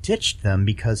reportedly ditched them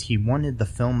because he wanted the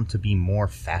film to be more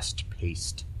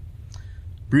fast-paced.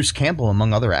 Bruce Campbell,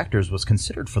 among other actors, was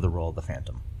considered for the role of the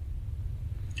Phantom.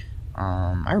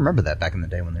 I remember that back in the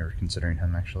day when they were considering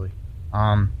him, actually.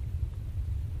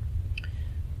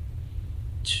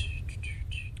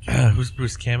 Who's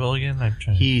Bruce Campbell again? I'm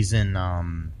trying. He's in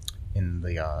the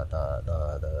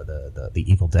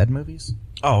Evil Dead movies,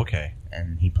 Oh, okay.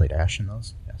 and he played Ash in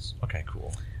those. Yes, Okay,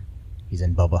 cool. he's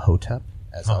in Bubba Hotep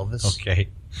as Elvis. Okay.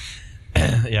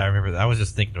 Yeah, I remember that. I was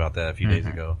just thinking about that a few days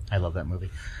ago. I love that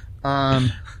movie.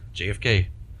 JFK.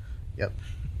 Yep.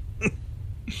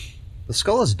 The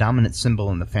skull is a dominant symbol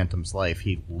in the Phantom's life.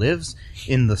 He lives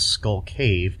in the Skull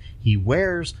Cave. He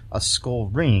wears a skull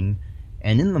ring,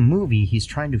 and in the movie, he's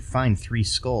trying to find 3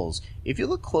 skulls. If you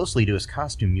look closely to his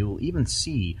costume, you will even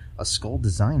see a skull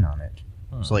design on it.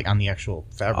 So, like, on the actual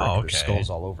fabric, Oh, there's okay. skulls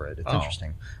all over it. It's Oh.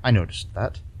 interesting. I noticed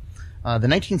that. In the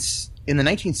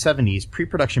 1970s,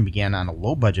 pre-production began on a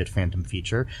low-budget Phantom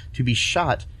feature to be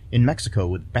shot in Mexico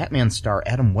with Batman star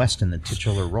Adam West in the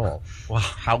titular role. Wow.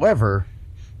 However,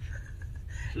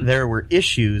 there were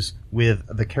issues with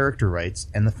the character rights,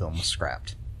 and the film was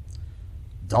scrapped.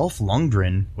 Dolph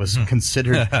Lundgren was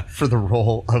considered for the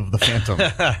role of the Phantom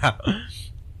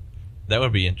That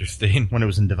would be interesting. when it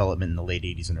was in development in the late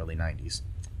 80s and early 90s.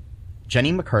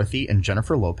 Jenny McCarthy and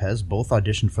Jennifer Lopez both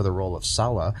auditioned for the role of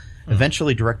Sala.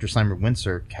 Eventually, director Simon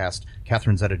Windsor cast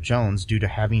Catherine Zeta-Jones due to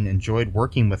having enjoyed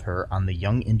working with her on the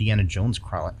Young Indiana Jones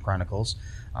Chronicles,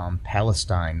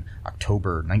 Palestine,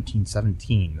 October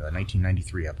 1917, the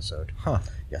 1993 episode. Huh.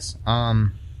 Yes. I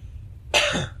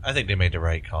think they made the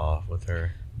right call with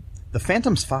her. The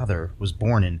Phantom's father was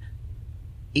born in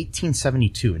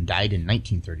 1872 and died in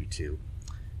 1932.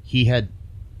 He had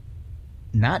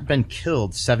not been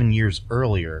killed 7 years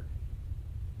earlier.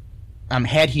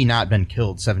 Had he not been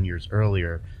killed 7 years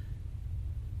earlier,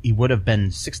 he would have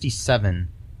been 67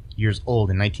 years old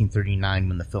in 1939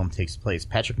 when the film takes place.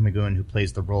 Patrick McGowan, who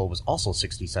plays the role, was also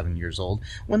 67 years old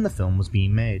when the film was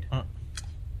being made.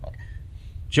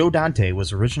 Joe Dante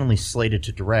was originally slated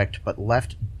to direct, but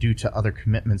left due to other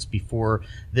commitments. Before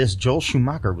this, Joel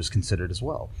Schumacher was considered as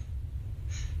well,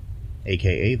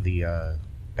 a.k.a. the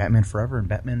Batman Forever and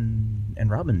Batman and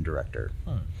Robin director.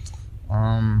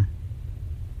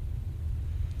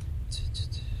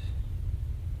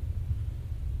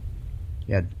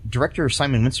 Yeah, director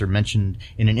Simon Windsor mentioned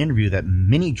in an interview that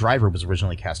Minnie Driver was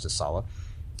originally cast as Sala,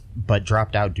 but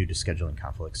dropped out due to scheduling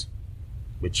conflicts,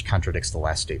 which contradicts the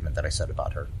last statement that I said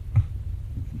about her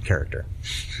character.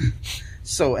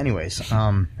 So, anyways,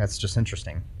 that's just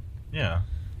interesting. Yeah.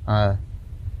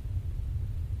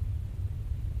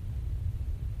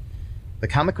 The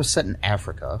comic was set in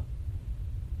Africa,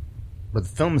 but the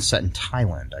film is set in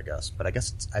Thailand, I guess. But I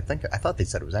guess I thought they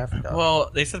said it was Africa.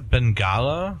 Well, they said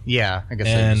Bengala, yeah, I guess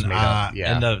they and just made up.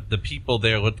 Yeah, and the people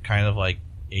there looked kind of like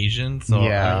Asian. So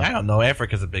Yeah. I don't know.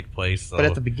 Africa's a big place. So. but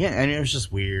at the beginning, and it was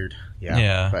just weird. Yeah.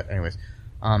 Yeah. But anyways,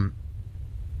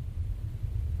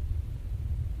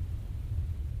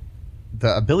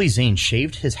 Billy Zane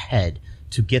shaved his head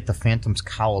to get the Phantom's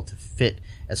cowl to fit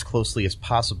as closely as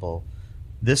possible.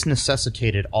 This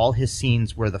necessitated all his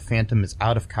scenes where the Phantom is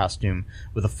out of costume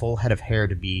with a full head of hair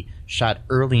to be shot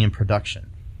early in production.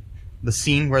 The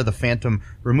scene where the Phantom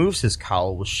removes his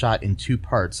cowl was shot in 2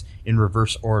 parts in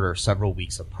reverse order several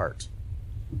weeks apart.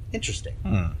 Interesting.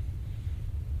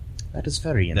 That is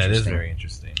very interesting. That is very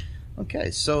interesting.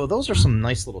 Okay, so those are some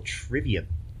nice little trivia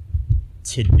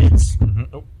tidbits.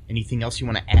 Oh. Anything else you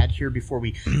want to add here before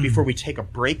we take a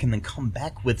break and then come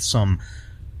back with some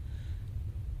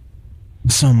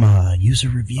user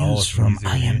reviews from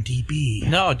IMDb?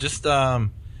 No, just I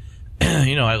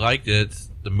liked it.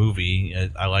 The movie.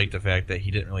 I liked the fact that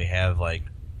he didn't really have like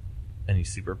any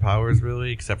superpowers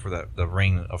really, except for the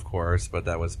ring, of course. But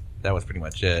that was pretty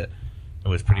much it. It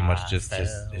was pretty much just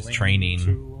his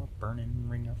training. Burning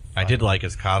ring of fire. I did like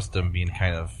his costume being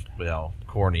kind of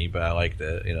corny, but I liked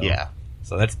it. Yeah.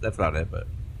 So that's about it. But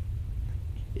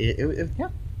yeah.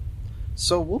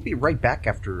 So we'll be right back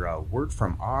after a word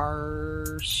from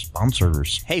our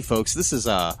sponsors. Hey, folks, this is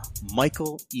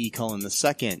Michael E. Cullen II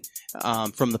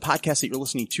from the podcast that you're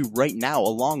listening to right now,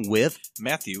 along with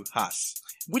Matthew Haas.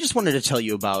 We just wanted to tell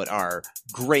you about our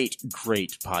great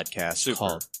podcast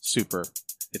called Super.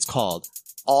 It's called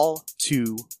All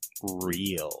Too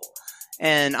Real.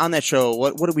 And on that show,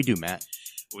 what do we do, Matt?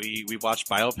 We watch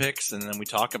biopics, and then we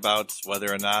talk about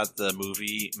whether or not the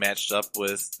movie matched up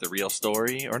with the real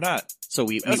story or not. So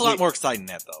It was a lot more exciting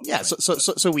than that, though. Yeah,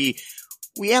 so we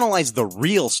analyze the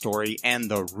real story and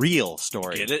the real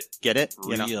story. Get it? Get it?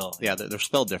 Real. Yeah, they're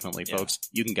spelled differently, folks.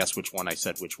 You can guess which one I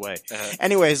said which way. Uh-huh.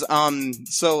 Anyways,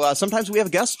 so sometimes we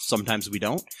have guests, sometimes we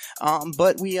don't.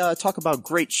 But we talk about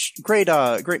great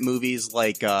movies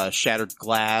like Shattered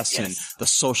Glass and The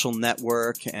Social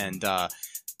Network and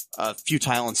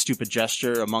Futile and Stupid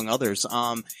Gesture, among others.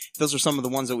 Those are some of the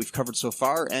ones that we've covered so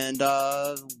far, and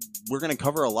we're going to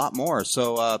cover a lot more.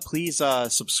 So please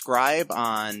subscribe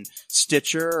on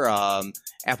Stitcher,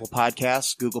 Apple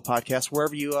Podcasts, Google Podcasts,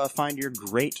 wherever you find your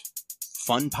great,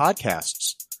 fun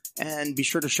podcasts. And be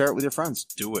sure to share it with your friends.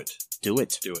 Do it.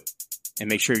 And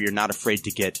make sure you're not afraid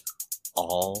to get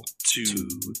all too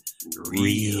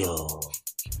real.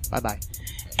 Bye-bye.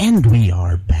 And we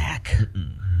are back.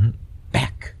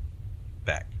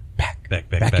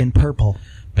 Back in purple.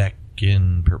 Back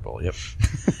in purple. Yep.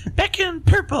 Back in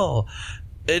purple.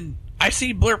 And I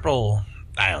see blurple.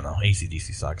 I don't know.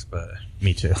 AC/DC sucks, but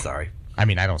Me too. sorry. I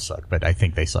mean, I don't suck, but I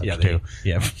think they suck too.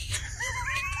 Yeah.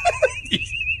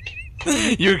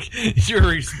 You're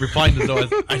replying to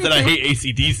those. I said I hate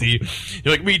AC/DC.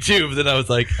 You're like, me too. But then I was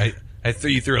like, I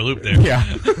threw you through a loop there. Yeah.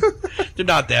 They're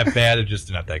not that bad. They're just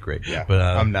not that great. Yeah. But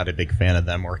I'm not a big fan of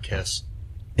them or Kiss.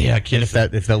 Yeah, And Kiss.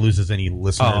 if that loses any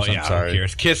listeners, I'm sorry. Who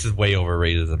cares? Kiss is way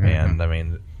overrated as a band. I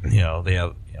mean, they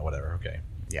have whatever. Okay.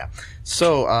 Yeah.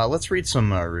 So let's read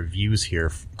some reviews here,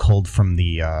 culled from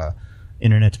the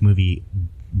Internet Movie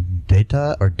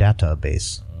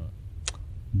Database.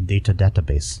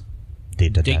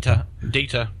 Data.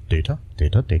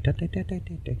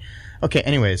 Okay.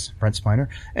 Anyways, Brent Spiner.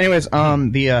 Anyways,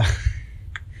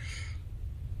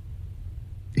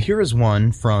 here is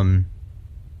one from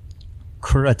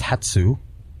Kuratatsu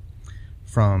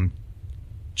from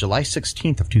July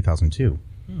 16th of 2002.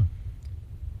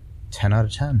 10 out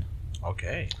of 10.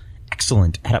 Okay.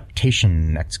 Excellent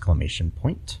adaptation! !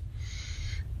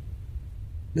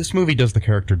 This movie does the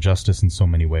character justice in so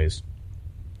many ways.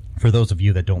 For those of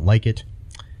you that don't like it,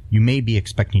 you may be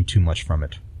expecting too much from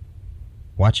it.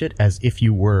 Watch it as if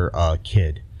you were a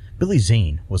kid. Billy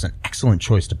Zane was an excellent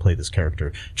choice to play this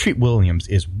character. Treat Williams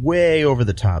is way over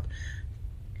the top.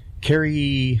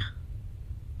 Kerry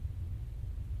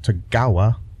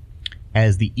Tagawa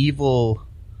as the evil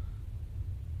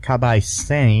Kabai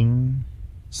Insane.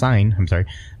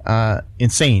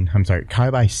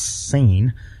 Kabai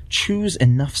Sane choose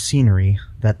enough scenery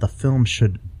that the film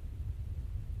should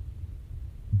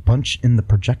bunch in the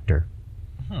projector.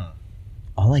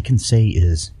 All I can say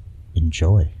is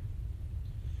enjoy.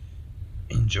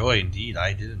 Enjoy, indeed.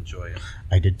 I did enjoy it.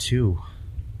 I did too.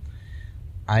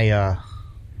 Let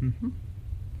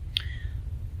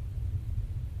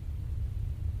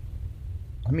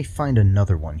me find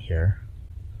another one here.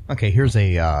 Okay, here's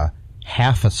a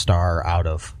half a star out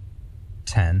of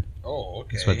 10. Oh,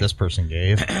 okay. That's what this person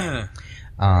gave.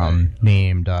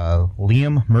 Named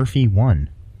Liam Murphy 1,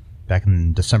 back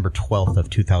in December 12th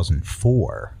of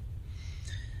 2004.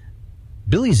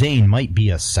 Billy Zane might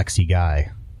be a sexy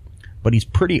guy, but he's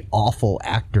pretty awful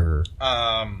actor.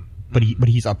 But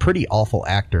he's a pretty awful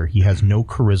actor. He has no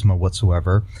charisma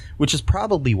whatsoever, which is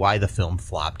probably why the film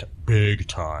flopped big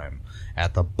time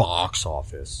at the box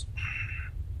office.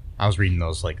 I was reading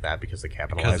those like that because they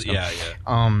capitalized them. Yeah.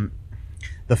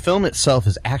 The film itself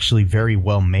is actually very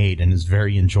well made and is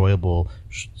very enjoyable,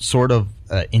 sort of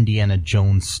Indiana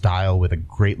Jones style with a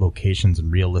great locations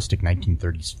and realistic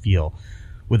 1930s feel.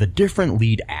 With a different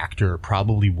lead actor,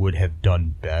 probably would have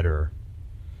done better.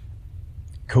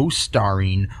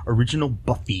 Co-starring original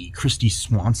Buffy, Christy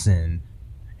Swanson,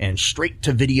 and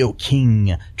straight-to-video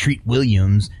king Treat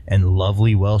Williams and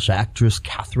lovely Welsh actress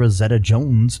Catherine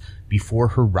Zeta-Jones before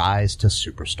her rise to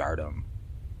superstardom.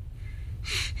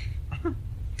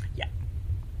 Yeah.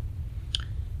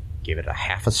 Gave it a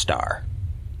half a star.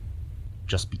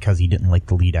 Just because he didn't like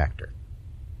the lead actor.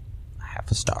 A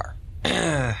half a star.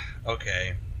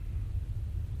 Okay.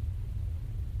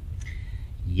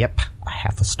 Yep, a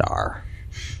half a star.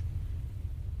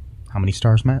 How many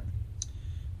stars, Matt?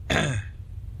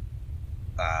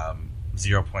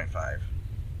 0.5.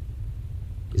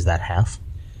 Is that half?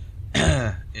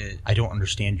 I don't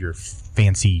understand your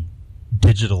fancy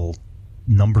digital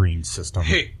numbering system.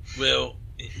 Hey, well,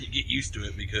 you get used to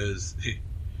it because...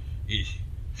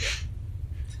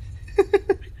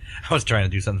 I was trying to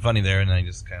do something funny there, and I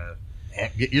just kind of...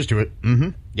 Get used to it. Mm-hmm.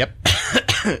 Yep.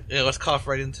 Yeah, let's cough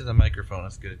right into the microphone.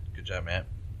 That's good. Good job, Matt.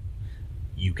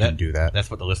 You can do that. That's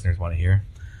what the listeners want to hear.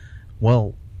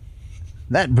 Well,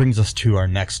 that brings us to our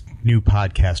next new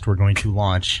podcast we're going to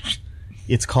launch.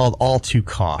 It's called All Too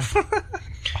Cough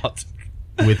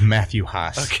with Matthew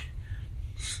Haas. Okay.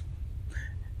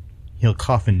 He'll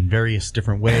cough in various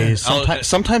different ways,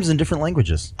 sometimes in different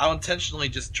languages. I'll intentionally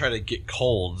just try to get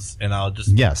colds, and I'll just...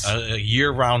 Yes. A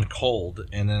year-round cold,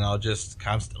 and then I'll just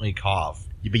constantly cough.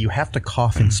 But you have to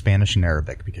cough in Spanish and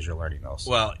Arabic because you're learning those.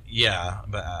 Well, yeah,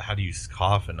 but how do you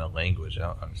cough in a language? I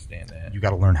don't understand that. You got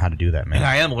to learn how to do that, man. And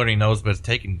I am learning those, but it's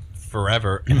taking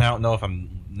forever, and I don't know if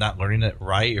I'm not learning it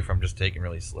right or if I'm just taking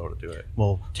really slow to do it.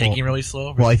 Really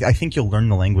slow? Well, I think you'll learn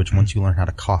the language once you learn how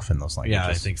to cough in those languages. Yeah,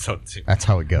 I think so, too. That's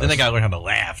how it goes. Then I got to learn how to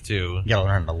laugh, too. You got to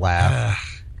learn how to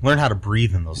laugh. Learn how to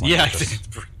breathe in those languages.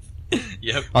 Yeah,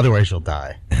 yep. Otherwise, you'll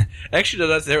die. Actually,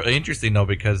 that's interesting, though,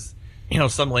 because,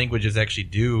 some languages actually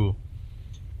do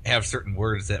have certain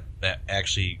words that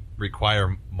actually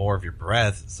require more of your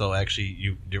breath. So actually,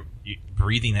 you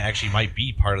breathing actually might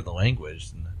be part of the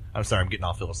language. And I'm sorry, I'm getting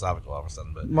all philosophical all of a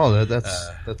sudden, but well, that's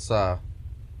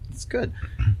good.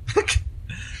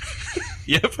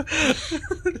 Yep,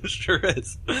 it sure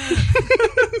is.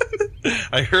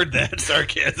 I heard that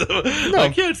sarcasm. No,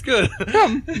 like, yeah, it's good.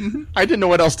 I didn't know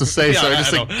what else to say, so I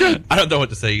just said good. I don't know what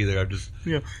to say either. I'm just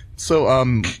So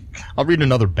I'll read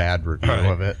another bad review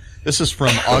of it. This is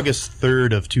from August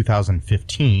 3rd of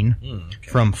 2015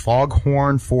 from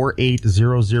Foghorn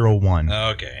 48001.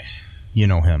 Okay. You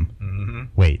know him. Mm-hmm.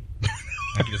 Wait.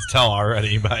 I can just tell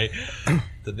already by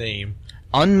the name.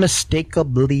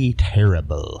 Unmistakably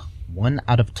terrible. 1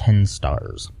 out of 10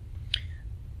 stars.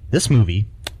 This movie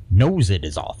knows it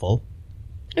is awful.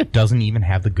 It doesn't even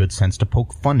have the good sense to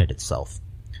poke fun at itself.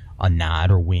 A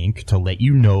nod or wink to let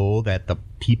you know that the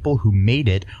people who made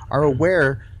it are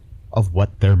aware of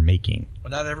what they're making.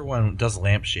 Well, not everyone does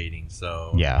lamp shading,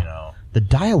 so, yeah. The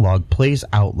dialogue plays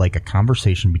out like a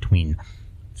conversation between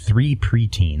 3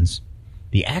 preteens.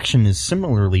 The action is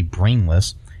similarly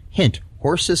brainless. Hint,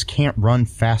 horses can't run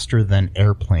faster than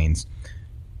airplanes.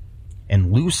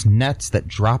 And loose nets that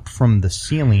drop from the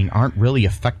ceiling aren't really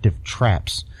effective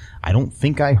traps. I don't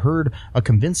think I heard a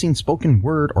convincing spoken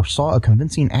word or saw a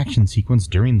convincing action sequence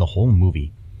during the whole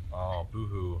movie. Oh,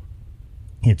 boo-hoo.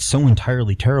 It's so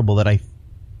entirely terrible that I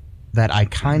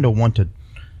kind of want to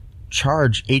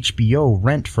charge HBO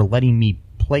rent for letting me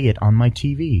play it on my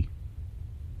TV.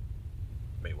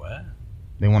 Wait, what?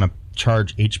 They want to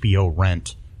charge HBO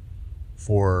rent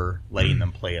for letting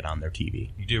them play it on their TV.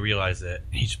 You do realize that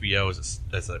HBO is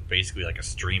basically like a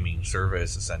streaming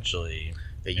service, essentially.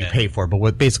 That you pay for, but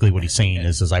what he's saying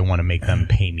is I want to make them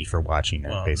pay me for watching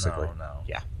it, basically. No.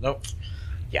 Yeah. Nope.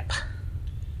 Yep.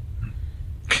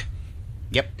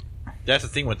 Yep. That's the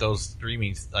thing with those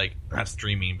streamings, like, not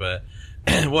streaming, but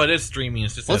well, it is streaming.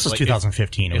 It's just this is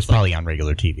 2015. It was probably on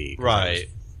regular TV. Right.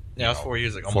 Yeah, it was 4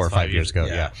 years ago. 4 or 5 years ago,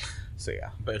 yeah. So,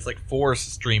 yeah. But it's like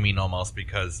forced streaming almost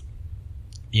because,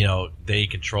 they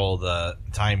control the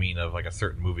timing of, like, a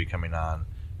certain movie coming on,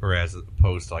 whereas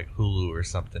opposed to, like, Hulu or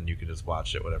something, you can just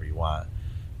watch it whatever you want.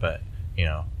 But,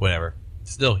 whatever.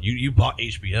 Still, you bought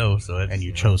HBO, so it's... And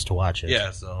you chose to watch it.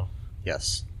 Yeah, so...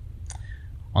 Yes.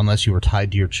 Unless you were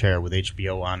tied to your chair with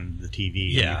HBO on the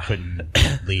TV and you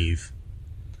couldn't leave.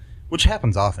 Which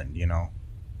happens often,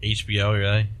 HBO,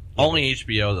 really? Only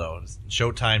HBO, though.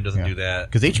 Showtime doesn't do that.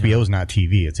 Because HBO is not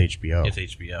TV, it's HBO. It's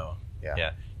HBO.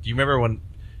 Yeah. Do you remember when...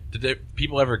 Did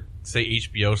people ever say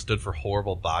HBO stood for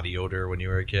horrible body odor when you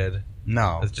were a kid?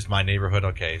 No. It's just my neighborhood.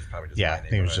 Okay, it's probably just Yeah, my I neighborhood.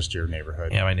 think it was just your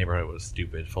neighborhood. Yeah, my neighborhood was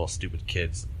stupid, full of stupid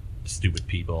kids, stupid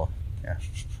people. Yeah.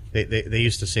 They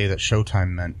used to say that Showtime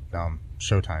meant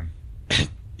Showtime.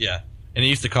 Yeah, and they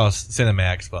used to call us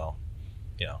Cinemax. Well,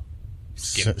 you know,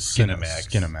 Skinemax.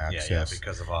 Skinemax, Yeah, yes.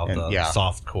 because of all And, the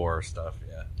soft core stuff.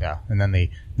 Yeah. Yeah, and then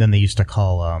they used to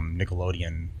call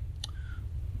Nickelodeon.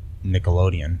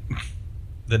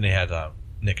 Then they had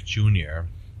Nick Jr.,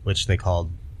 which they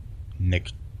called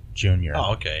Nick Jr.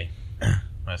 Oh, okay. That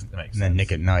makes and then sense.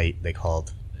 Nick at Night they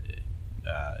called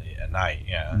at night.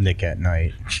 Yeah. Nick at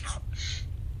Night.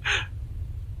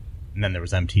 And then there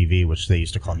was MTV, which they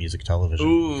used to call Music Television.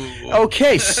 Ooh.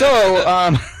 Okay,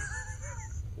 so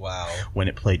Wow. when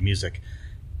it played music.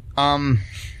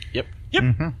 Yep.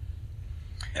 Mhm.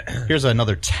 Here's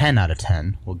another 10 out of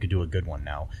 10. We'll do a good one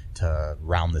now to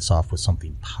round this off with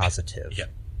something positive.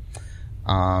 Yep.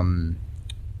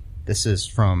 This is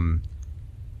from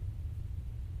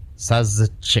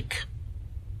Sazachik.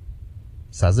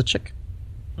 Sazachik?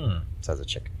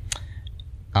 Sazachik.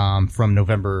 From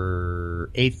November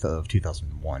 8th of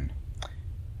 2001.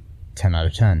 10 out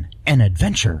of 10. An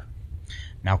adventure.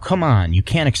 Now, come on. You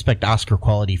can't expect Oscar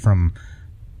quality from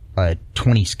a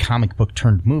 20s comic book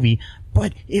turned movie,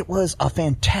 but it was a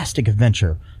fantastic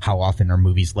adventure. How often are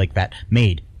movies like that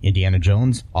made? Indiana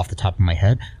Jones, off the top of my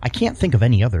head. I can't think of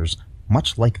any others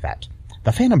much like that.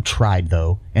 The Phantom tried,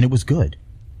 though, and it was good.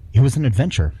 It was an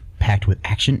adventure, packed with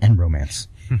action and romance.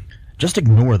 Just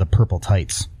ignore the purple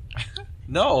tights.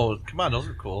 No, come on, those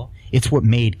are cool. It's what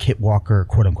made Kit Walker,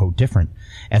 quote-unquote, different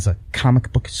as a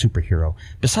comic book superhero.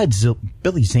 Besides,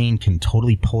 Billy Zane can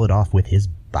totally pull it off with his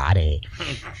body.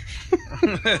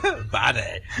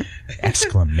 Body.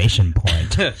 Exclamation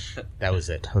point. That was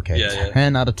it. Okay, Yeah,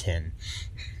 10 out of 10.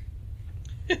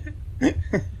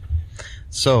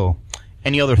 So,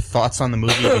 any other thoughts on the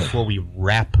movie before we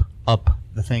wrap up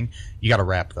the thing? You got to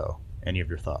wrap, though. Any of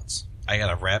your thoughts? I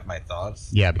gotta wrap my thoughts.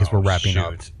 Yeah, because we're wrapping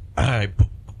up.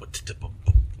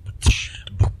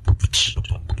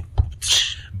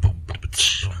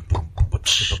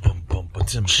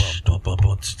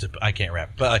 I can't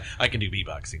rap, but I can do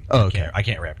beatboxing. Oh, okay. I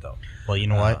can't rap though. Well, you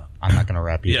know what? I'm not going to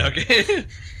rap either. Yeah, okay.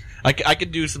 I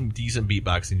could do some decent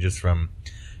beatboxing just from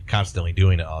constantly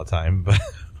doing it all the time,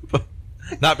 but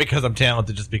not because I'm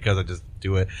talented, just because I just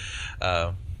do it.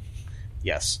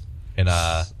 Yes. And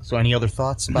So, any other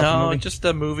thoughts about the movie? just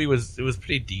the movie was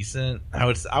pretty decent. I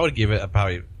would give it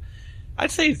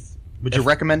I'd say. Would you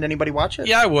recommend anybody watch it?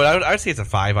 Yeah, I would. I'd say it's a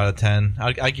 5 out of 10.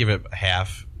 I'd give it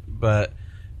half, but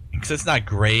because it's not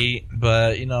great,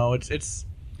 but you know, it's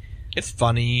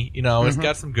funny. You know, it's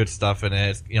got some good stuff in it.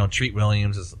 It's, you know, Treat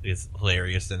Williams is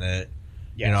hilarious in it.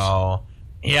 Yes. You know,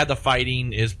 yeah, the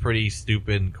fighting is pretty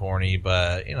stupid and corny,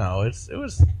 but you know,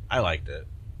 I liked it.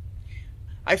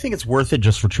 I think it's worth it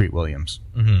just for Treat Williams.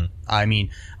 Mm-hmm. I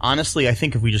mean, honestly, I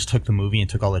think if we just took the movie and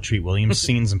took all the Treat Williams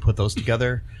scenes and put those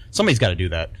together, somebody's got to do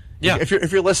that. Yeah. If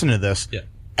you're listening to this, Yeah.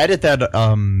 edit that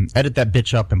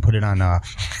bitch up and put it on.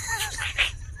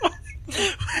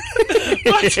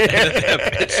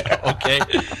 Okay.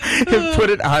 And put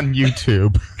it on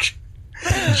YouTube.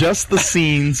 Just the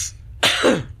scenes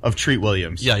of Treat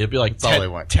Williams. Yeah, you'll be like That's all I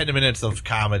want. 10 minutes of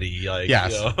comedy. Like,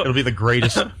 Yes, you know. it'll be the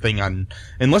greatest thing on.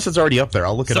 Unless it's already up there,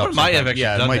 I'll look it Someone up. might have sometime. actually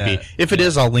yeah, done it might that. be. If it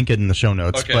is, I'll link it in the show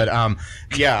notes. Okay. But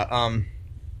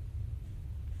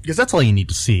because that's all you need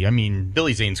to see. I mean,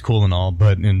 Billy Zane's cool and all,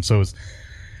 and so is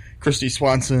Christy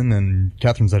Swanson and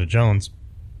Catherine Zeta-Jones.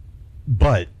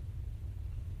 But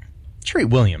Treat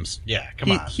Williams, Yeah,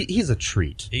 come on. he's a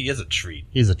treat. He is a treat.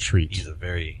 He's a treat. He's a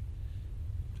very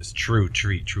just true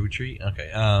treat.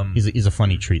 Okay. He's a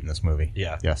funny treat in this movie.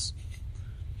 Yeah. Yes.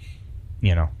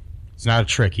 You know, it's not a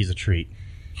trick. He's a treat.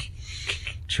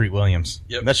 Treat Williams.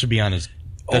 Yep. That should be on his.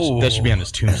 That should be on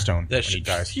his tombstone when he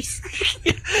dies.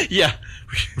 Yeah,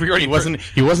 we already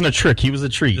He wasn't a trick. He was a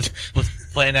treat.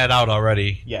 Let's plan that out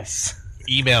already. Yes.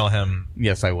 Email him.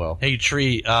 Yes, I will. Hey,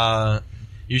 treat.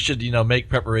 You should make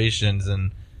preparations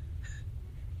and.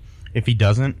 If he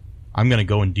doesn't, I'm gonna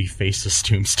go and deface his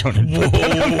tombstone. And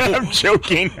I'm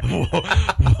joking.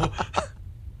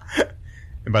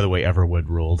 And by the way, Everwood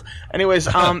ruled.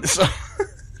 Anyways, so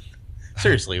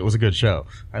seriously, it was a good show.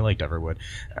 I liked Everwood.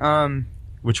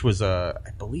 Which was, I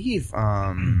believe,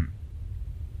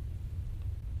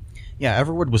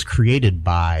 Everwood was created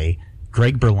by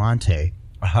Greg Berlanti,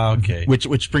 Okay.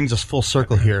 which brings us full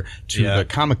circle here to Yeah. the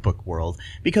comic book world,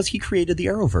 because he created the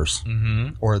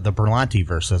Arrowverse, or the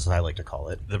Berlanti-verse, as I like to call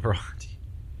it, The Bronte.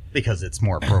 because it's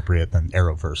more appropriate than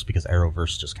Arrowverse, because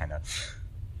Arrowverse just kind of...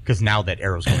 Because now that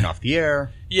Arrow's going off the air...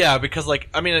 Yeah, because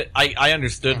I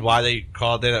understood why they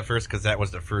called it at first, because that was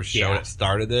the first show Yeah. that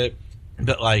started it.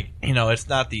 But like, you know, it's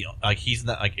not he's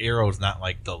not like Arrow's not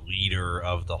like the leader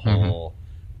of the whole,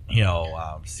 you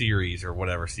know, series or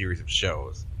whatever series of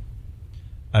shows.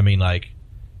 I mean, like,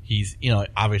 he's, you know,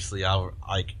 obviously I'm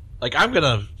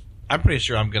pretty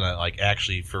sure I'm gonna like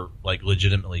actually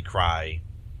legitimately cry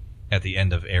at the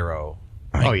end of Arrow.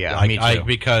 Oh yeah, me too.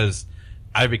 Because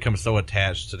I've become so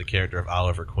attached to the character of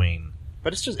Oliver Queen.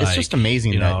 But it's just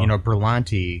amazing that, you know,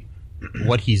 Berlanti,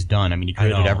 what he's done. I mean, he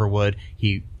created Everwood.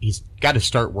 He's got to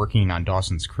start working on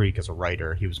Dawson's Creek as a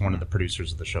writer. He was one of the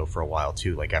producers of the show for a while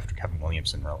too, like after Kevin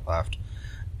Williamson left.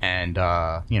 And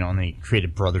you know, and then he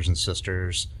created Brothers and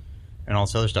Sisters and all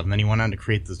this other stuff. And then he went on to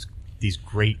create these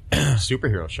great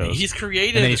superhero shows. He's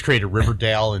created, and then he's created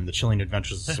Riverdale and The Chilling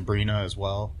Adventures of Sabrina as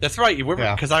well. That's right.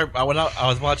 Because I went out. I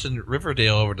was watching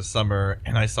Riverdale over the summer,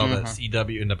 and I saw the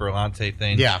CW and the Berlanti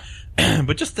thing. Yeah.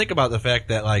 But just think about the fact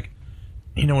that, like,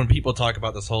 you know, when people talk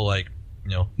about this whole, like,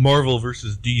 you know, Marvel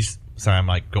versus DC. Sorry, I'm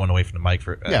like going away from the mic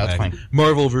for that's fine.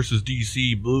 Marvel versus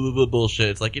DC, blah blah blah bullshit.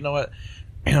 It's like, you know what?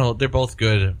 You know, they're both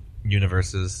good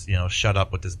universes. You know, shut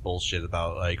up with this bullshit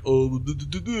about like, oh,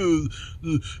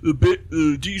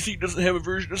 DC doesn't have a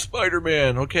version of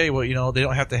Spider-Man. Okay, well, you know, they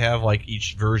don't have to have like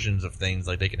each versions of things.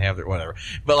 Like, they can have their whatever.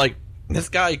 But like, this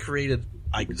guy created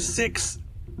like 6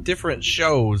 different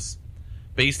shows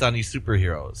based on these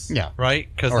superheroes. Yeah, right.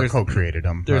 Because or co-created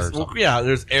them.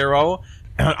 There's Arrow.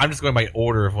 I'm just going by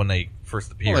order of when they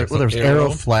first appeared. Well, there's Arrow,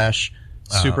 Flash,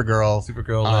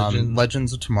 Supergirl,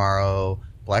 Legends of Tomorrow,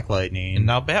 Black Lightning, and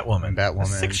now Batwoman.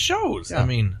 That's 6 shows. Yeah. I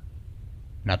mean,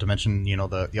 not to mention, you know,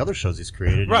 the other shows he's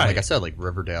created. Right. Like I said, like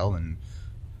Riverdale and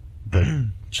the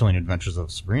Chilling Adventures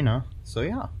of Sabrina. So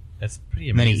yeah, that's pretty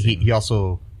amazing. And then he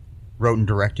also wrote and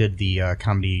directed the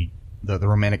comedy, the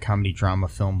romantic comedy drama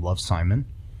film Love, Simon,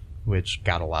 which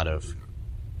got a lot of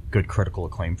good critical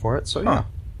acclaim for it. So yeah,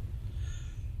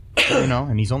 you know,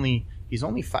 and he's only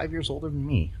 5 years older than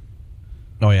me.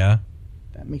 Oh yeah,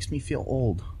 that makes me feel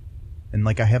old. And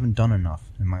like I haven't done enough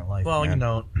in my life. Well, man. you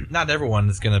know, not everyone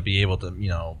is going to be able to, you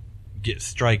know,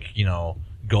 strike, you know,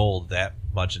 gold that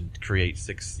much and create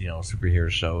 6, you know, superhero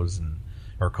shows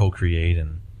or co-create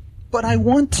and. But I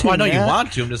want to. Well, I know you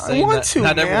want to. I'm just saying that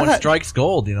not everyone strikes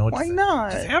gold. You know, why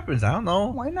not? It just happens. I don't know.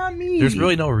 Why not me? There's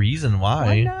really no reason why.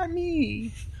 Why not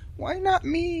me? Why not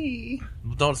me?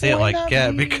 Don't say it like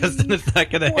that, because then it's not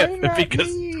going to happen. Because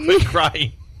quit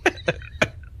crying.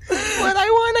 But I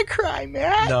want to cry,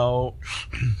 Matt. No.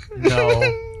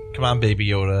 Come on, Baby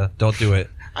Yoda. Don't do it.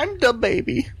 I'm the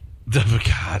baby. Oh,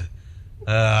 God.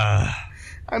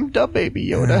 I'm the Baby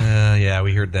Yoda. Yeah,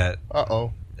 we heard that.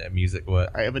 Uh-oh. That music.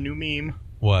 What? I have a new meme.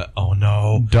 What? Oh,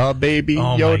 no. The Baby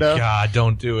Yoda. Oh, my God.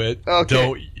 Don't do it. Okay.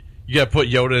 Don't. You got to put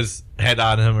Yoda's head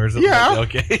on him or something. Yeah.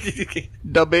 Okay.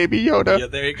 The Baby Yoda. Yeah,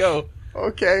 there you go.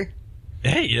 Okay.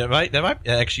 Hey, that might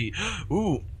actually.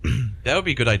 Ooh, that would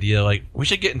be a good idea. Like, we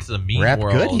should get into the meme Rap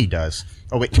world. good he does.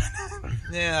 Oh wait.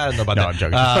 Yeah, I don't know about no, that. I'm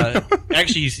joking.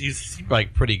 Actually, he's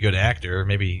like pretty good actor.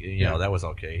 Maybe you know that was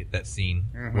okay. That scene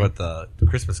with the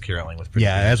Christmas caroling was pretty.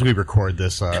 Yeah, good. as we record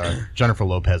this, Jennifer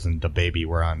Lopez and DaBaby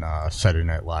were on Saturday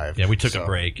Night Live. Yeah, we took a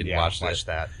break and watched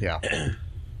that. Yeah.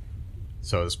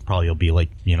 So this probably will be like,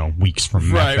 you know, weeks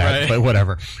from right, that, but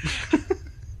whatever.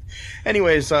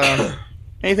 Anyways,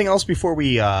 anything else before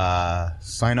we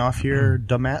sign off here,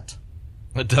 Damat?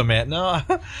 No.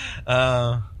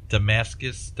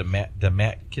 Damascus. I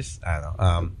don't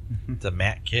know.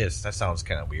 Damatkiss. That sounds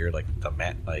kind of weird. Like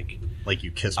Damat, like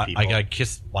you kiss people. I got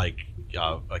kissed like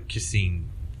a kissing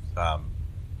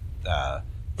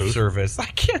service. I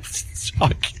can't.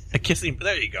 A kissing.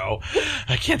 There you go.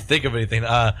 I can't think of anything.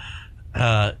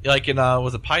 Like in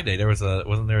was it Pi Day? There was a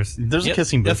wasn't there? There's a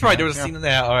kissing. That's right. There was a scene in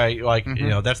that. All right, like you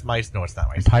know, that's my. No, it's not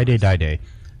my. Pi Day Die Day.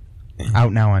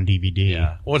 Out now on DVD.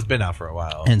 Yeah. Well, it's been out for a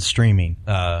while. And streaming.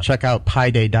 Check out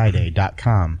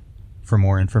PiDayDieDay.com for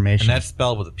more information. And that's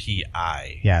spelled with a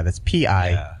P-I. Yeah, that's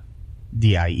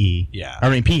P-I-D-I-E. Yeah. I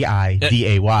mean,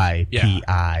 P-I-D-A-Y. Yeah.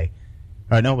 P-I.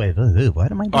 No, wait.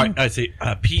 What am I doing? All right, I see.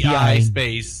 P-I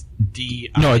space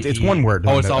D-I-E. No, it's one word.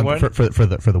 Oh, it's all one? For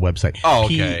the website. Oh,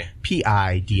 okay.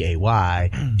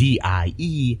 P-I-D-A-Y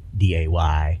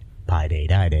D-I-E-D-A-Y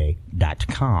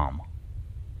PiDayDieDay.com.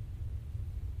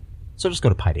 So just go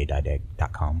to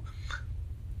PiDayDieDay.com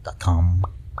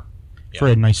for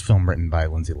a nice film written by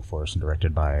Lindsay LaForce and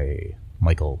directed by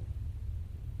Michael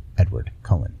Edward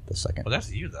Cullen II. Well,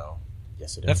 that's you, though.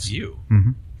 Yes, it is. That's you.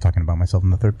 Mm-hmm. Talking about myself in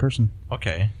the third person.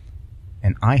 Okay.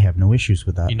 And I have no issues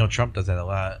with that. You know, Trump does that a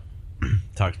lot.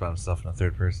 Talks about himself in the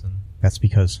third person. That's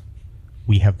because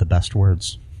we have the best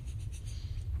words.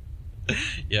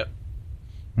 Yep.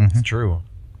 Mm-hmm. It's true.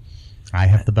 I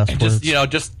have the best words.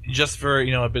 Just for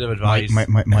a bit of advice.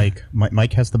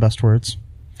 Mike has the best words.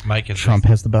 Mike has Trump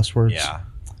has the best words. Yeah.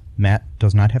 Matt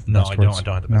does not have the best words. I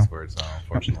don't have the best words, no,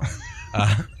 unfortunately.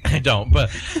 I don't. But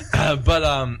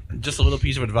just a little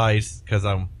piece of advice, because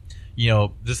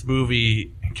this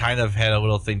movie kind of had a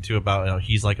little thing too about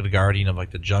he's like the guardian of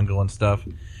like the jungle and stuff.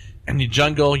 And the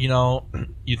jungle,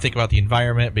 you think about the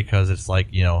environment, because it's like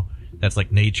that's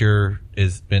like nature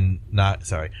has been not.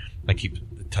 Sorry, I keep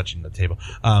touching the table.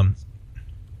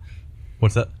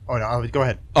 What's that? Oh no, go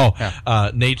ahead. Oh,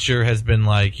 yeah. Nature has been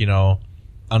like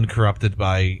uncorrupted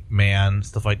by man,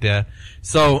 stuff like that.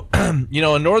 So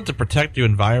in order to protect your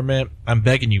environment, I'm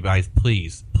begging you guys,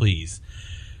 please,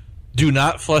 do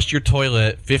not flush your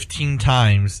toilet 15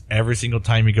 times every single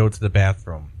time you go to the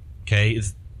bathroom. Okay,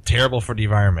 it's terrible for the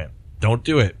environment. Don't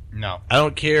do it. No, I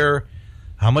don't care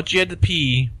how much you had to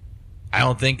pee. I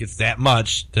don't think it's that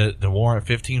much to warrant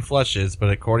 15 flushes, but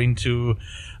according to,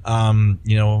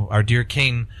 our dear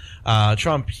king,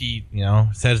 Trump, he,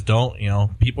 says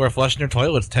don't, people are flushing their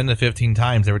toilets 10 to 15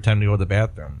 times every time they go to the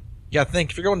bathroom. Yeah,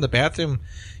 think if you're going to the bathroom,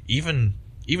 even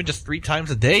just 3 times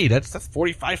a day, that's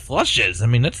 45 flushes. I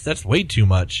mean, that's way too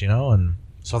much, and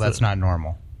so that's not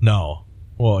normal. No.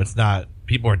 Well, it's not.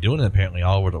 People are doing it apparently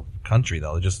all over the country,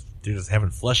 though. They're just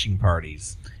having flushing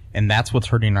parties. And that's what's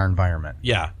hurting our environment.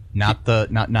 Yeah. Not the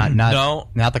not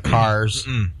the cars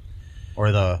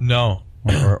or the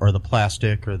or the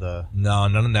plastic or the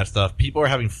none of that stuff. People are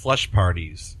having flush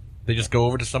parties. They just go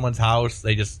over to someone's house.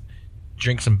 They just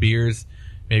drink some beers,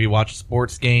 maybe watch a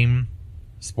sports game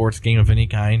of any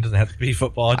kind. Doesn't have to be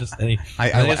football. Just any.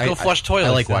 They just go flush toilets.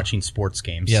 I like watching sports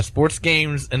games. Yeah, sports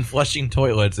games and flushing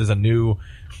toilets is a new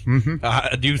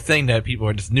thing that people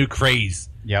are just new craze.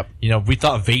 Yep. We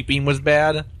thought vaping was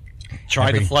bad.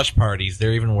 Try the flush parties.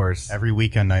 They're even worse. Every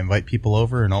weekend I invite people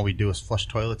over, and all we do is flush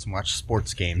toilets and watch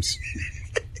sports games.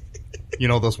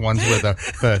 Those ones where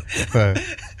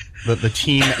the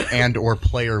team and or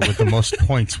player with the most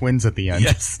points wins at the end.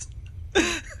 Yes.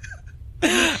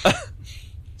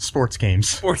 Sports games.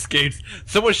 Sports games.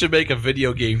 Someone should make a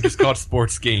video game just called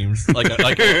Sports Games, like an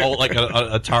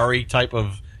Atari type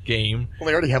of game. Well,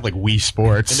 they already have like Wii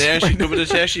Sports, and they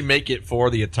actually make it for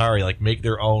the Atari, like make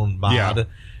their own mod. Yeah.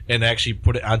 And actually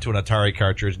put it onto an Atari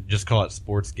cartridge and just call it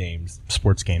Sports Games.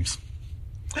 Sports games.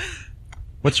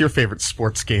 What's your favorite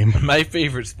sports game? My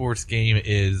favorite sports game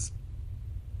is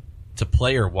to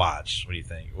play or watch. What do you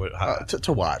think?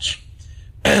 To watch.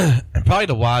 Probably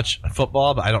to watch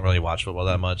football, but I don't really watch football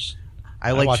that much.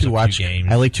 I like to watch games.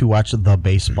 I like to watch the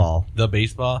baseball. The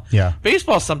baseball? Yeah.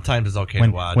 Baseball sometimes is okay to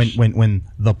watch. When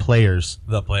the players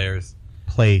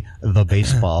play the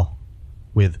baseball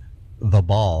with the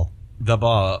ball. The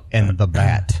ball. And the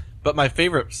bat. But my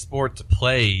favorite sport to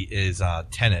play is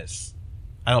tennis.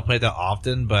 I don't play it that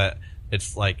often, but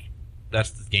it's like,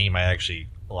 that's the game I actually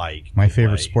like. My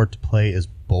favorite sport to play is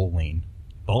bowling.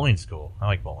 Bowling's cool. I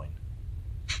like bowling.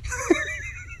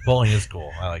 Bowling is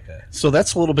cool. I like that. So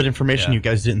that's a little bit of information you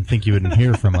guys didn't think you would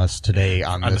hear from us today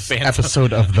on this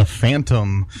episode of The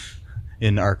Phantom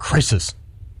in our Crisis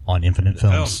on Infinite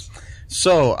Films.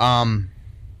 So,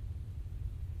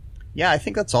 yeah, I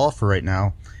think that's all for right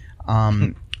now.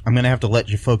 I'm going to have to let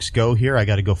you folks go here. I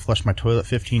got to go flush my toilet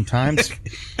 15 times.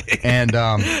 And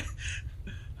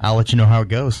I'll let you know how it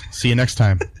goes. See you next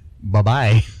time.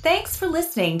 Bye-bye. Thanks for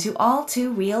listening to All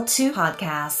Too Real 2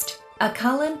 podcast, a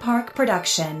Cullen Park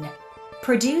production.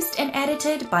 Produced and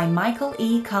edited by Michael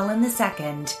E. Cullen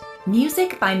II.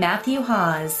 Music by Matthew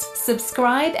Hawes.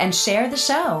 Subscribe and share the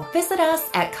show. Visit us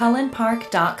at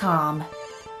cullenpark.com.